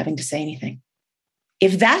without my having to say anything.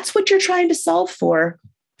 If that's what you're trying to solve for,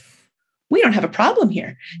 we don't have a problem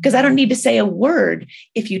here because I don't need to say a word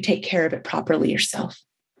if you take care of it properly yourself.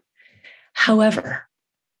 However,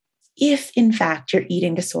 if in fact your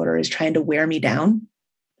eating disorder is trying to wear me down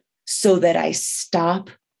so that I stop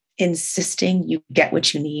insisting you get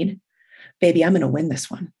what you need, baby, I'm going to win this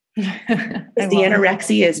one. The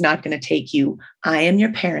anorexia is not going to take you. I am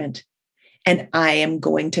your parent and I am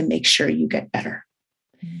going to make sure you get better.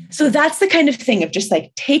 So that's the kind of thing of just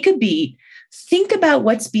like, take a beat, think about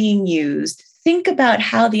what's being used, think about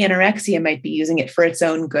how the anorexia might be using it for its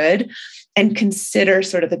own good, and consider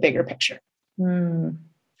sort of the bigger picture.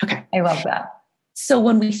 Okay. I love that. So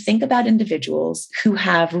when we think about individuals who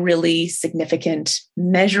have really significant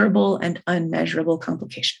measurable and unmeasurable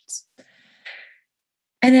complications,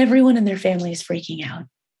 and everyone in their family is freaking out,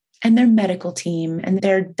 and their medical team and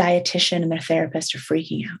their dietitian and their therapist are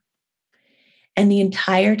freaking out. And the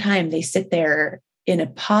entire time they sit there in a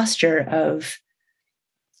posture of,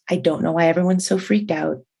 I don't know why everyone's so freaked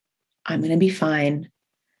out. I'm going to be fine.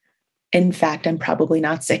 In fact, I'm probably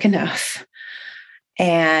not sick enough.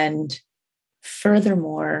 And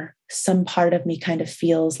furthermore, some part of me kind of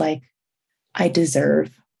feels like I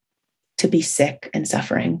deserve to be sick and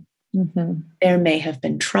suffering. Mm-hmm. There may have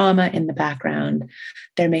been trauma in the background.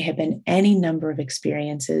 There may have been any number of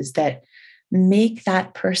experiences that make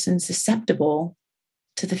that person susceptible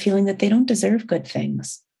to the feeling that they don't deserve good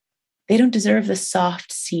things. They don't deserve the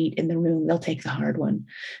soft seat in the room. They'll take the hard one.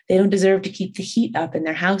 They don't deserve to keep the heat up in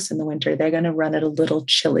their house in the winter. They're going to run it a little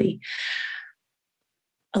chilly.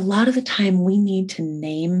 A lot of the time we need to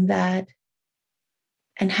name that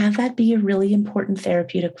and have that be a really important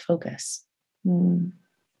therapeutic focus.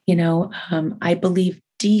 I believe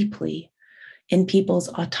deeply in people's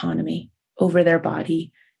autonomy over their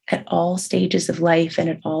body at all stages of life and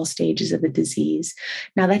at all stages of the disease.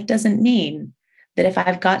 Now, that doesn't mean that if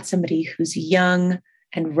I've got somebody who's young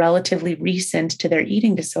and relatively recent to their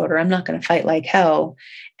eating disorder, I'm not going to fight like hell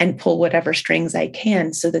and pull whatever strings I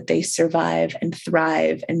can so that they survive and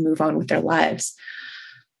thrive and move on with their lives.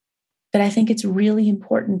 But I think it's really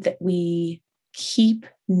important that we keep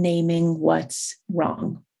naming what's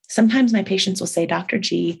wrong. Sometimes my patients will say, Dr.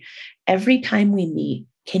 G, every time we meet,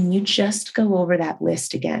 can you just go over that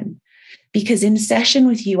list again? Because in session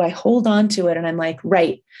with you, I hold on to it and I'm like,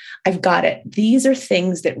 right, I've got it. These are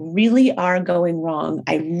things that really are going wrong.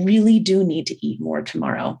 I really do need to eat more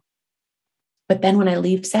tomorrow. But then when I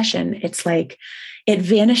leave session, it's like it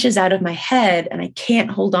vanishes out of my head and I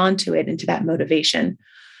can't hold on to it into that motivation.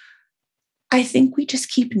 I think we just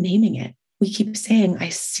keep naming it. We keep saying, I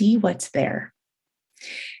see what's there.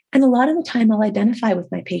 And a lot of the time I'll identify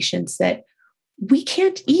with my patients that we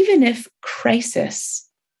can't, even if crisis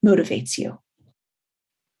motivates you,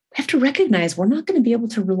 we have to recognize we're not going to be able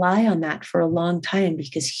to rely on that for a long time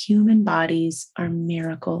because human bodies are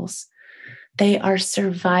miracles. They are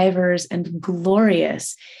survivors and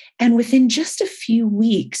glorious. And within just a few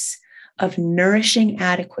weeks of nourishing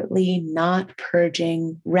adequately, not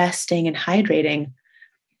purging, resting, and hydrating,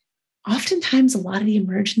 oftentimes a lot of the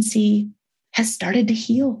emergency has started to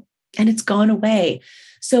heal and it's gone away.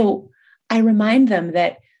 So I remind them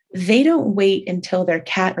that they don't wait until their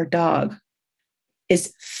cat or dog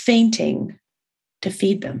is fainting to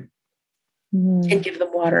feed them and give them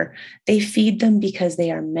water. They feed them because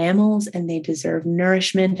they are mammals and they deserve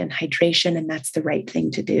nourishment and hydration, and that's the right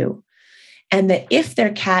thing to do. And that if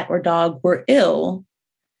their cat or dog were ill,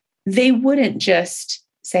 they wouldn't just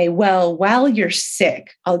say, well, while you're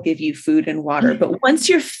sick, I'll give you food and water. But once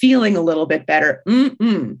you're feeling a little bit better,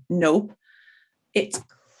 nope. It's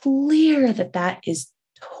clear that that is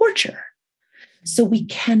torture. So we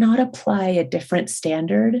cannot apply a different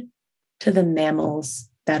standard to the mammals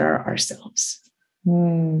that are ourselves.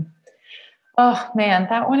 Oh man,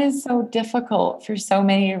 that one is so difficult for so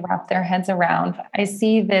many to wrap their heads around. I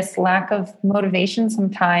see this lack of motivation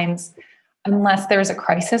sometimes, unless there's a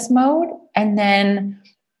crisis mode, and then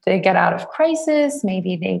they get out of crisis.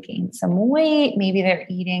 Maybe they gain some weight. Maybe they're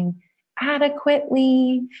eating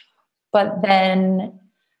adequately, but then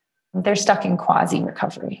they're stuck in quasi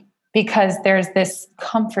recovery because there's this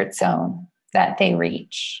comfort zone that they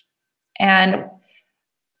reach. And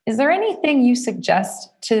is there anything you suggest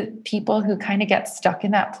to people who kind of get stuck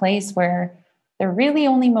in that place where they're really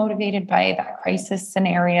only motivated by that crisis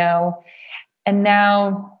scenario, and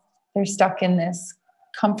now they're stuck in this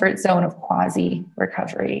comfort zone of quasi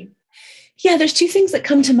recovery? Yeah, there's two things that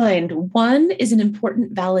come to mind. One is an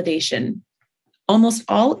important validation. Almost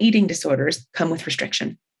all eating disorders come with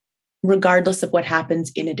restriction, regardless of what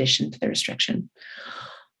happens in addition to the restriction.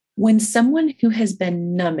 When someone who has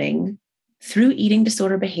been numbing through eating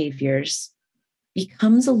disorder behaviors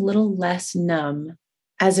becomes a little less numb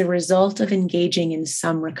as a result of engaging in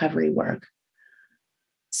some recovery work,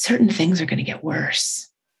 certain things are going to get worse.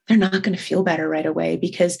 They're not going to feel better right away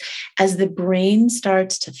because as the brain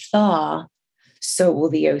starts to thaw, so will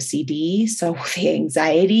the OCD, so will the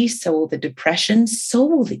anxiety, so will the depression, so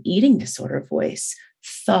will the eating disorder voice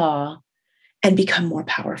thaw and become more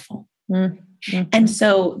powerful. Mm-hmm. And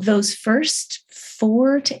so those first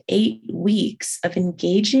 4 to 8 weeks of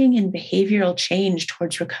engaging in behavioral change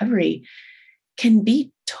towards recovery can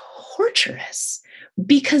be torturous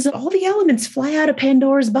because all the elements fly out of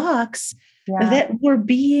Pandora's box that were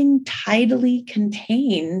being tidily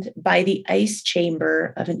contained by the ice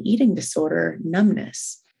chamber of an eating disorder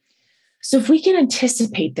numbness. So if we can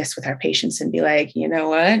anticipate this with our patients and be like, you know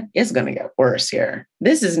what, it's going to get worse here.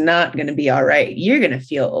 This is not going to be all right. You're going to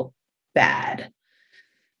feel bad.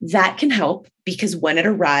 That can help because when it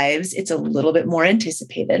arrives, it's a little bit more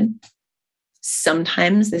anticipated.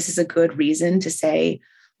 Sometimes this is a good reason to say,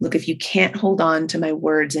 look, if you can't hold on to my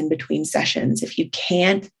words in between sessions, if you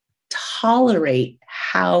can't tolerate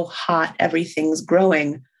how hot everything's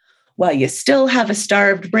growing while you still have a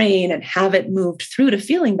starved brain and haven't moved through to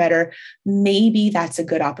feeling better, maybe that's a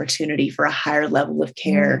good opportunity for a higher level of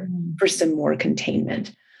care for some more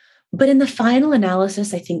containment. But in the final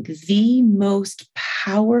analysis, I think the most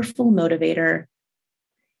powerful motivator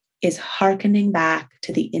is hearkening back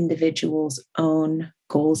to the individual's own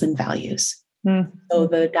goals and values. Mm-hmm. So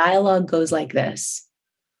the dialogue goes like this.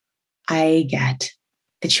 I get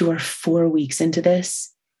that you are 4 weeks into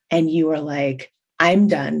this and you are like, I'm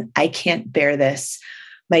done. I can't bear this.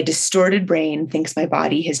 My distorted brain thinks my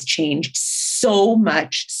body has changed so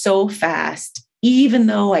much, so fast, even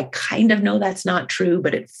though I kind of know that's not true,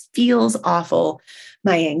 but it feels awful.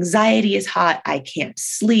 My anxiety is hot. I can't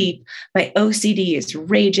sleep. My OCD is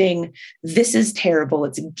raging. This is terrible.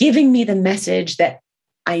 It's giving me the message that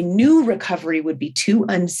I knew recovery would be too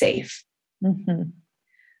unsafe. Mm-hmm.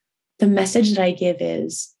 The message that I give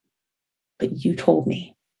is, but you told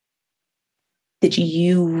me that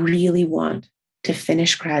you really want to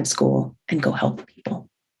finish grad school and go help people.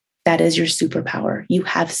 That is your superpower. You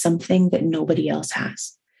have something that nobody else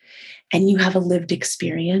has. And you have a lived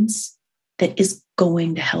experience that is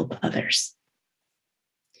going to help others.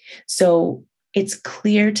 So it's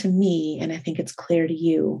clear to me, and I think it's clear to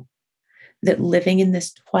you, that living in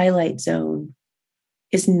this twilight zone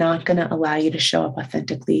is not going to allow you to show up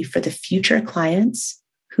authentically for the future clients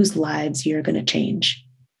whose lives you're going to change.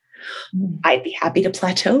 I'd be happy to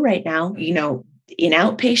plateau right now. In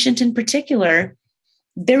outpatient in particular,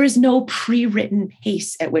 there is no pre-written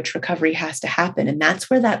pace at which recovery has to happen. And that's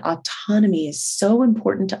where that autonomy is so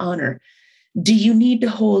important to honor. Do you need to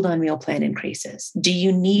hold on meal plan increases? Do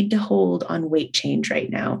you need to hold on weight change right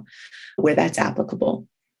now where that's applicable?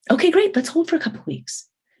 Okay, great. Let's hold for a couple of weeks.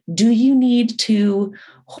 Do you need to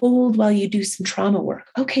hold while you do some trauma work?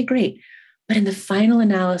 Okay, great. But in the final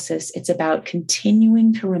analysis, it's about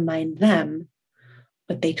continuing to remind them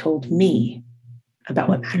what they told me about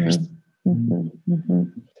what matters. Mm-hmm.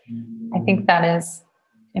 Mm-hmm. I think that is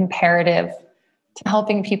imperative to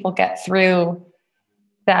helping people get through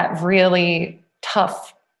that really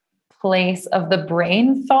tough place of the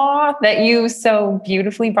brain thaw that you so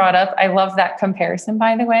beautifully brought up. I love that comparison,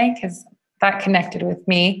 by the way, because that connected with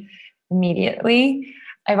me immediately.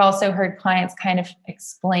 I've also heard clients kind of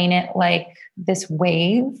explain it like this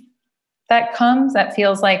wave that comes that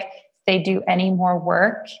feels like if they do any more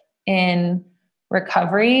work in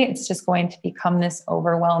recovery, it's just going to become this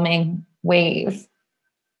overwhelming wave.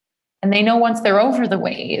 And they know once they're over the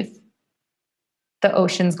wave, the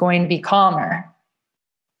ocean's going to be calmer.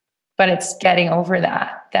 But it's getting over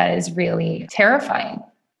that is really terrifying.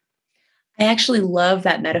 I actually love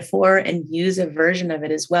that metaphor and use a version of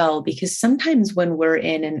it as well, because sometimes when we're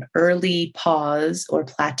in an early pause or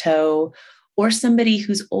plateau, or somebody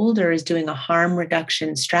who's older is doing a harm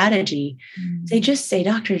reduction strategy, they just say,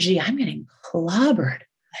 Dr. G, I'm getting clobbered.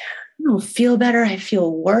 I don't feel better. I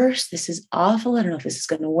feel worse. This is awful. I don't know if this is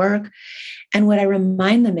going to work. And what I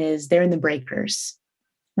remind them is they're in the breakers.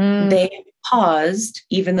 They paused,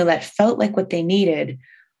 even though that felt like what they needed,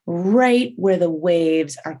 right where the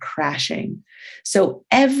waves are crashing. So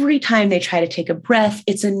every time they try to take a breath,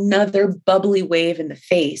 it's another bubbly wave in the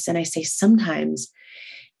face. And I say, sometimes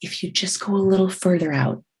if you just go a little further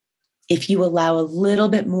out, if you allow a little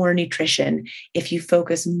bit more nutrition, if you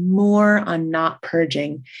focus more on not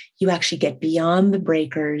purging, you actually get beyond the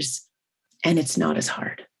breakers and it's not as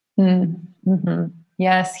hard. Mm-hmm.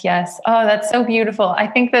 Yes, yes. Oh, that's so beautiful. I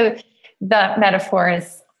think that metaphor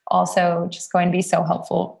is also just going to be so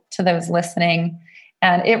helpful to those listening.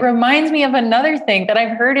 And it reminds me of another thing that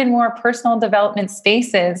I've heard in more personal development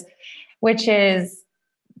spaces, which is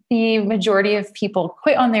the majority of people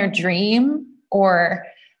quit on their dream or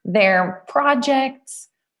their projects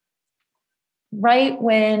right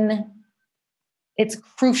when it's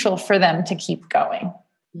crucial for them to keep going.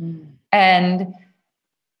 And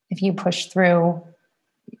if you push through,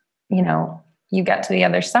 you get to the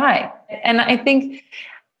other side. And I think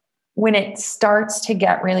when it starts to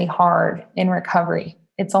get really hard in recovery,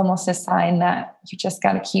 it's almost a sign that you just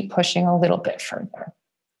got to keep pushing a little bit further.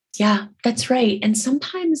 Yeah, that's right. And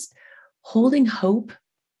sometimes holding hope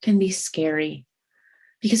can be scary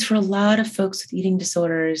because for a lot of folks with eating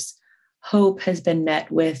disorders, hope has been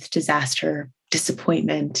met with disaster,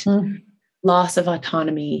 disappointment, loss of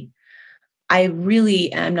autonomy. I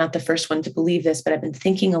really am not the first one to believe this, but I've been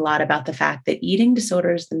thinking a lot about the fact that eating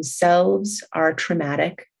disorders themselves are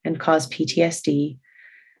traumatic and cause PTSD.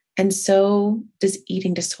 And so does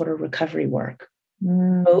eating disorder recovery work.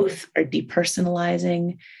 Both are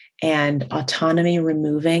depersonalizing and autonomy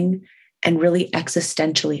removing and really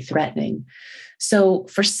existentially threatening. So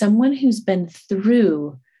for someone who's been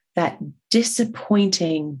through that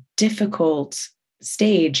disappointing, difficult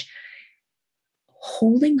stage,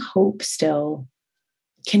 holding hope still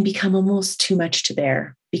can become almost too much to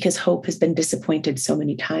bear because hope has been disappointed so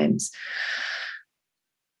many times.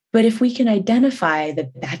 But if we can identify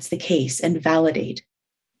that that's the case and validate,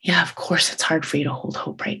 yeah, of course, it's hard for you to hold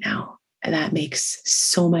hope right now. And that makes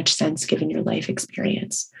so much sense given your life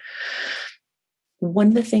experience. One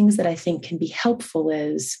of the things that I think can be helpful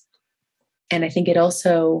is, and I think it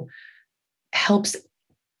also helps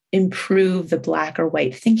improve the black or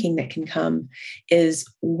white thinking that can come, is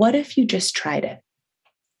what if you just tried it?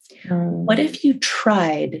 What if you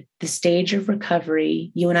tried the stage of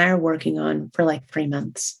recovery you and I are working on for like 3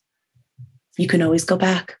 months? You can always go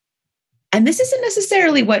back. And this isn't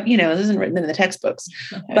necessarily what, this isn't written in the textbooks,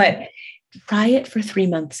 but try it for 3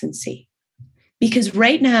 months and see. Because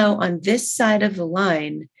right now on this side of the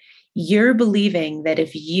line, you're believing that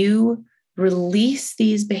if you release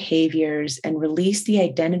these behaviors and release the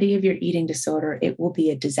identity of your eating disorder, it will be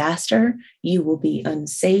a disaster, you will be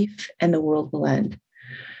unsafe, and the world will end.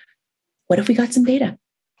 What if we got some data?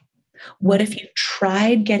 What if you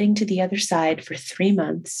tried getting to the other side for 3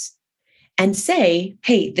 months and say,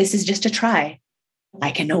 hey, this is just a try. I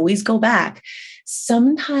can always go back.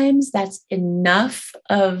 Sometimes that's enough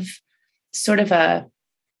of sort of a,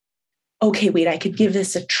 okay, wait, I could give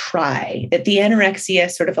this a try, that the anorexia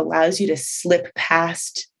sort of allows you to slip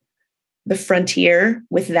past the frontier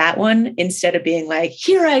with that one instead of being like,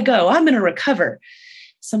 here I go, I'm going to recover.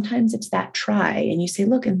 Sometimes it's that try. And you say,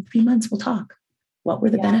 look, in 3 months, we'll talk. What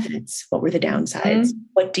were the benefits? What were the downsides? Mm-hmm.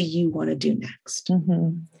 What do you want to do next?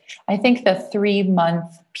 Mm-hmm. I think the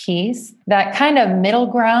 3-month piece, that kind of middle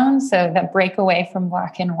ground, so that break away from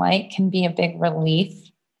black and white, can be a big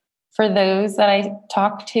relief for those that I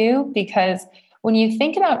talk to, because when you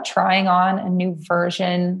think about trying on a new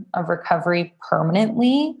version of recovery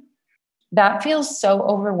permanently, that feels so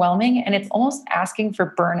overwhelming, and it's almost asking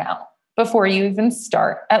for burnout before you even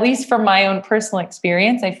start. At least from my own personal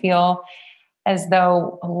experience, I feel as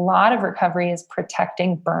though a lot of recovery is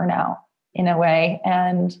protecting burnout in a way.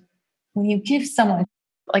 And when you give someone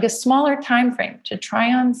like a smaller time frame to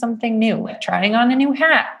try on something new, like trying on a new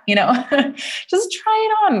hat, just try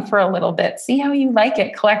it on for a little bit, see how you like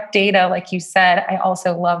it, collect data. Like you said, I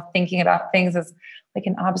also love thinking about things as like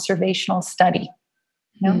an observational study.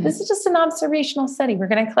 This is just an observational study. We're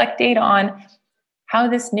going to collect data on how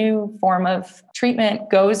this new form of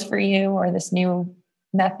treatment goes for you, or this new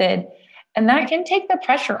method. And that can take the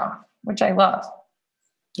pressure off, which I love.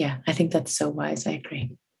 Yeah, I think that's so wise. I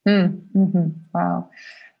agree. Mm-hmm. Wow.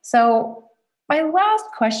 So my last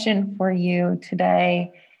question for you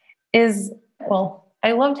today is,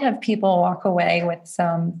 I love to have people walk away with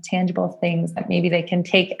some tangible things that maybe they can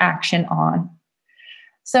take action on.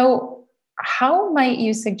 So how might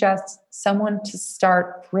you suggest someone to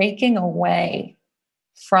start breaking away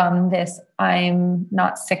from this I'm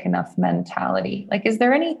not sick enough mentality? Like, is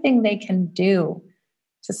there anything they can do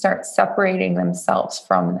to start separating themselves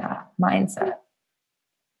from that mindset?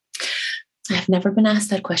 I've never been asked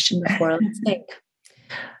that question before. Let's think.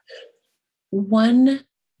 One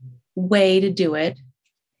way to do it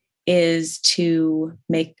is to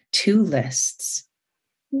make 2 lists.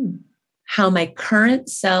 How my current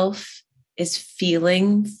self is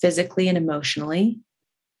feeling physically and emotionally,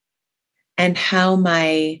 and how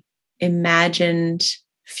my imagined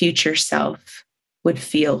future self would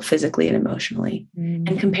feel physically and emotionally,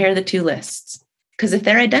 and compare the 2 lists. Because if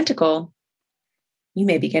they're identical, you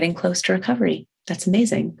may be getting close to recovery. That's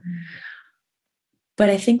amazing. But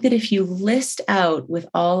I think that if you list out with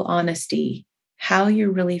all honesty how you're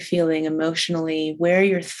really feeling emotionally, where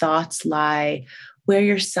your thoughts lie, where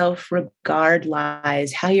your self-regard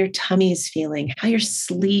lies, how your tummy's feeling, how your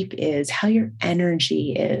sleep is, how your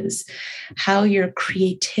energy is, how your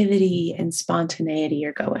creativity and spontaneity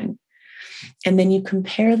are going. And then you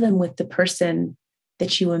compare them with the person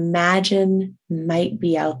that you imagine might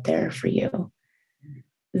be out there for you.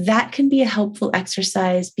 That can be a helpful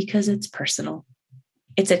exercise because it's personal.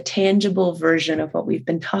 It's a tangible version of what we've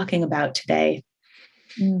been talking about today.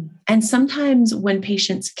 And sometimes when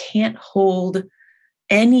patients can't hold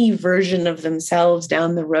any version of themselves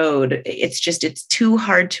down the road, it's too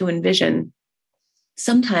hard to envision.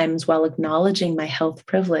 Sometimes, while acknowledging my health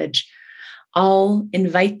privilege, I'll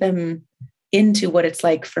invite them into what it's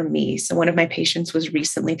like for me. So one of my patients was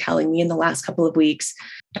recently telling me in the last couple of weeks,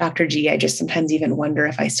 Dr. G, I just sometimes even wonder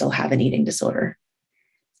if I still have an eating disorder.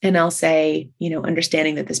 And I'll say,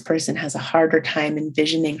 understanding that this person has a harder time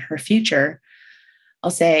envisioning her future,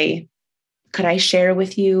 I'll say, could I share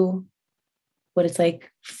with you what it's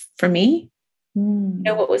like for me?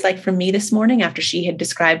 What it was like for me this morning after she had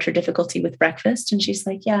described her difficulty with breakfast? And she's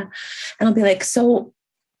like, yeah. And I'll be like, so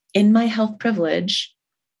in my health privilege,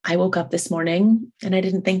 I woke up this morning and I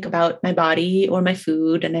didn't think about my body or my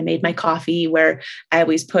food. And I made my coffee, where I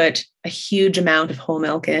always put a huge amount of whole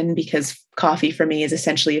milk in, because coffee for me is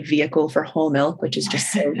essentially a vehicle for whole milk, which is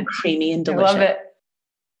just so creamy and delicious. I love it.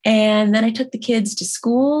 And then I took the kids to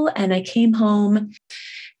school and I came home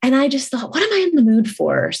and I just thought, what am I in the mood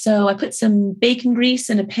for? So I put some bacon grease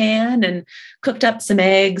in a pan and cooked up some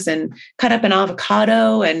eggs and cut up an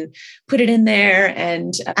avocado and put it in there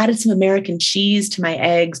and added some American cheese to my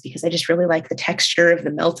eggs because I just really like the texture of the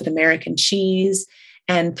melted American cheese,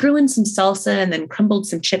 and threw in some salsa and then crumbled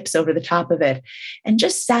some chips over the top of it and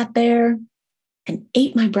just sat there and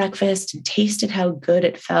ate my breakfast and tasted how good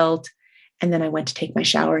it felt. And then I went to take my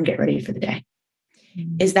shower and get ready for the day.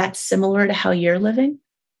 Is that similar to how you're living?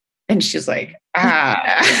 And she's like,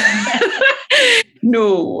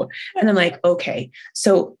 no. And I'm like, okay,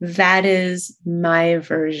 so that is my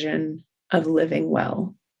version of living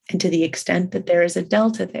well. And to the extent that there is a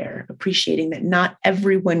delta there, appreciating that not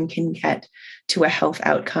everyone can get to a health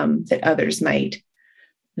outcome that others might,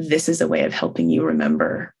 this is a way of helping you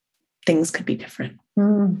remember things could be different.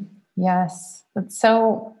 Yes, that's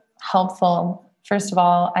so helpful. First of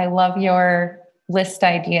all, I love your list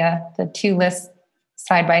idea, the 2 lists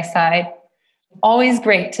side by side. Always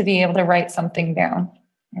great to be able to write something down.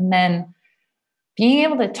 And then being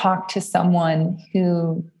able to talk to someone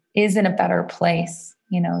who is in a better place.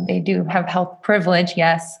 They do have health privilege,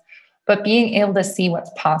 yes, but being able to see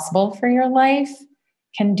what's possible for your life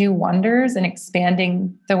can do wonders in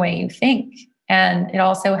expanding the way you think. And it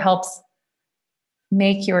also helps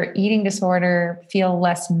make your eating disorder feel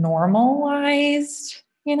less normalized,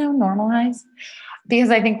 normalized. Because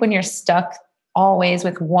I think when you're stuck always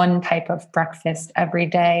with one type of breakfast every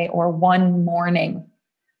day or one morning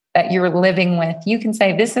that you're living with, you can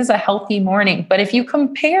say, this is a healthy morning. But if you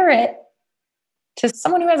compare it to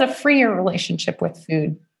someone who has a freer relationship with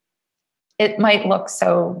food, it might look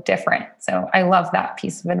so different. So I love that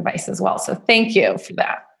piece of advice as well. So thank you for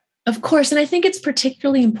that. Of course. And I think it's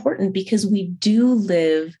particularly important because we do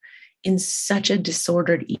live in such a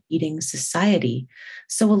disordered eating society.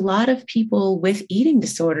 So a lot of people with eating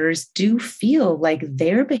disorders do feel like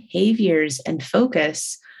their behaviors and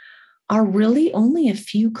focus are really only a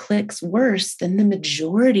few clicks worse than the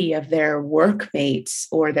majority of their workmates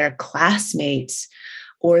or their classmates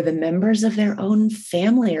or the members of their own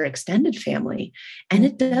family or extended family. And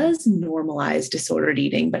it does normalize disordered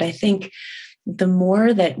eating. But I think the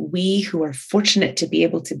more that we who are fortunate to be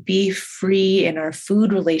able to be free in our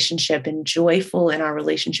food relationship and joyful in our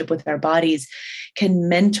relationship with our bodies can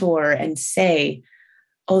mentor and say,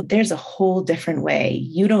 oh, there's a whole different way.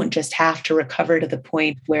 You don't just have to recover to the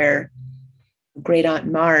point where Great Aunt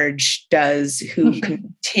Marge does, who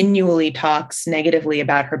continually talks negatively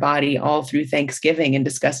about her body all through Thanksgiving and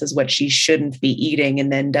discusses what she shouldn't be eating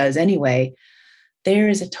and then does anyway. There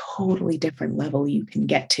is a totally different level you can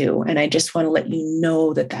get to. And I just want to let you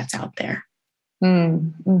know that that's out there.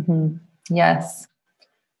 Mm-hmm. Yes,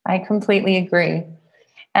 I completely agree.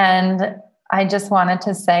 And I just wanted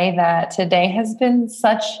to say that today has been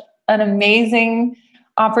such an amazing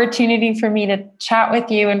opportunity for me to chat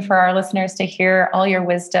with you and for our listeners to hear all your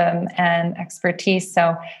wisdom and expertise.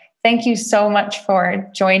 So thank you so much for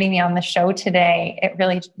joining me on the show today. It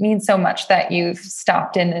really means so much that you've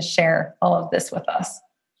stopped in to share all of this with us.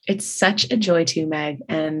 It's such a joy to, Meg.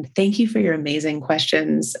 And thank you for your amazing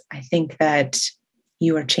questions. I think that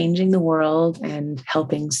you are changing the world and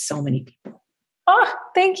helping so many people. Oh,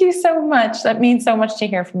 thank you so much. That means so much to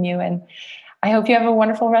hear from you. And I hope you have a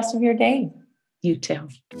wonderful rest of your day. You too.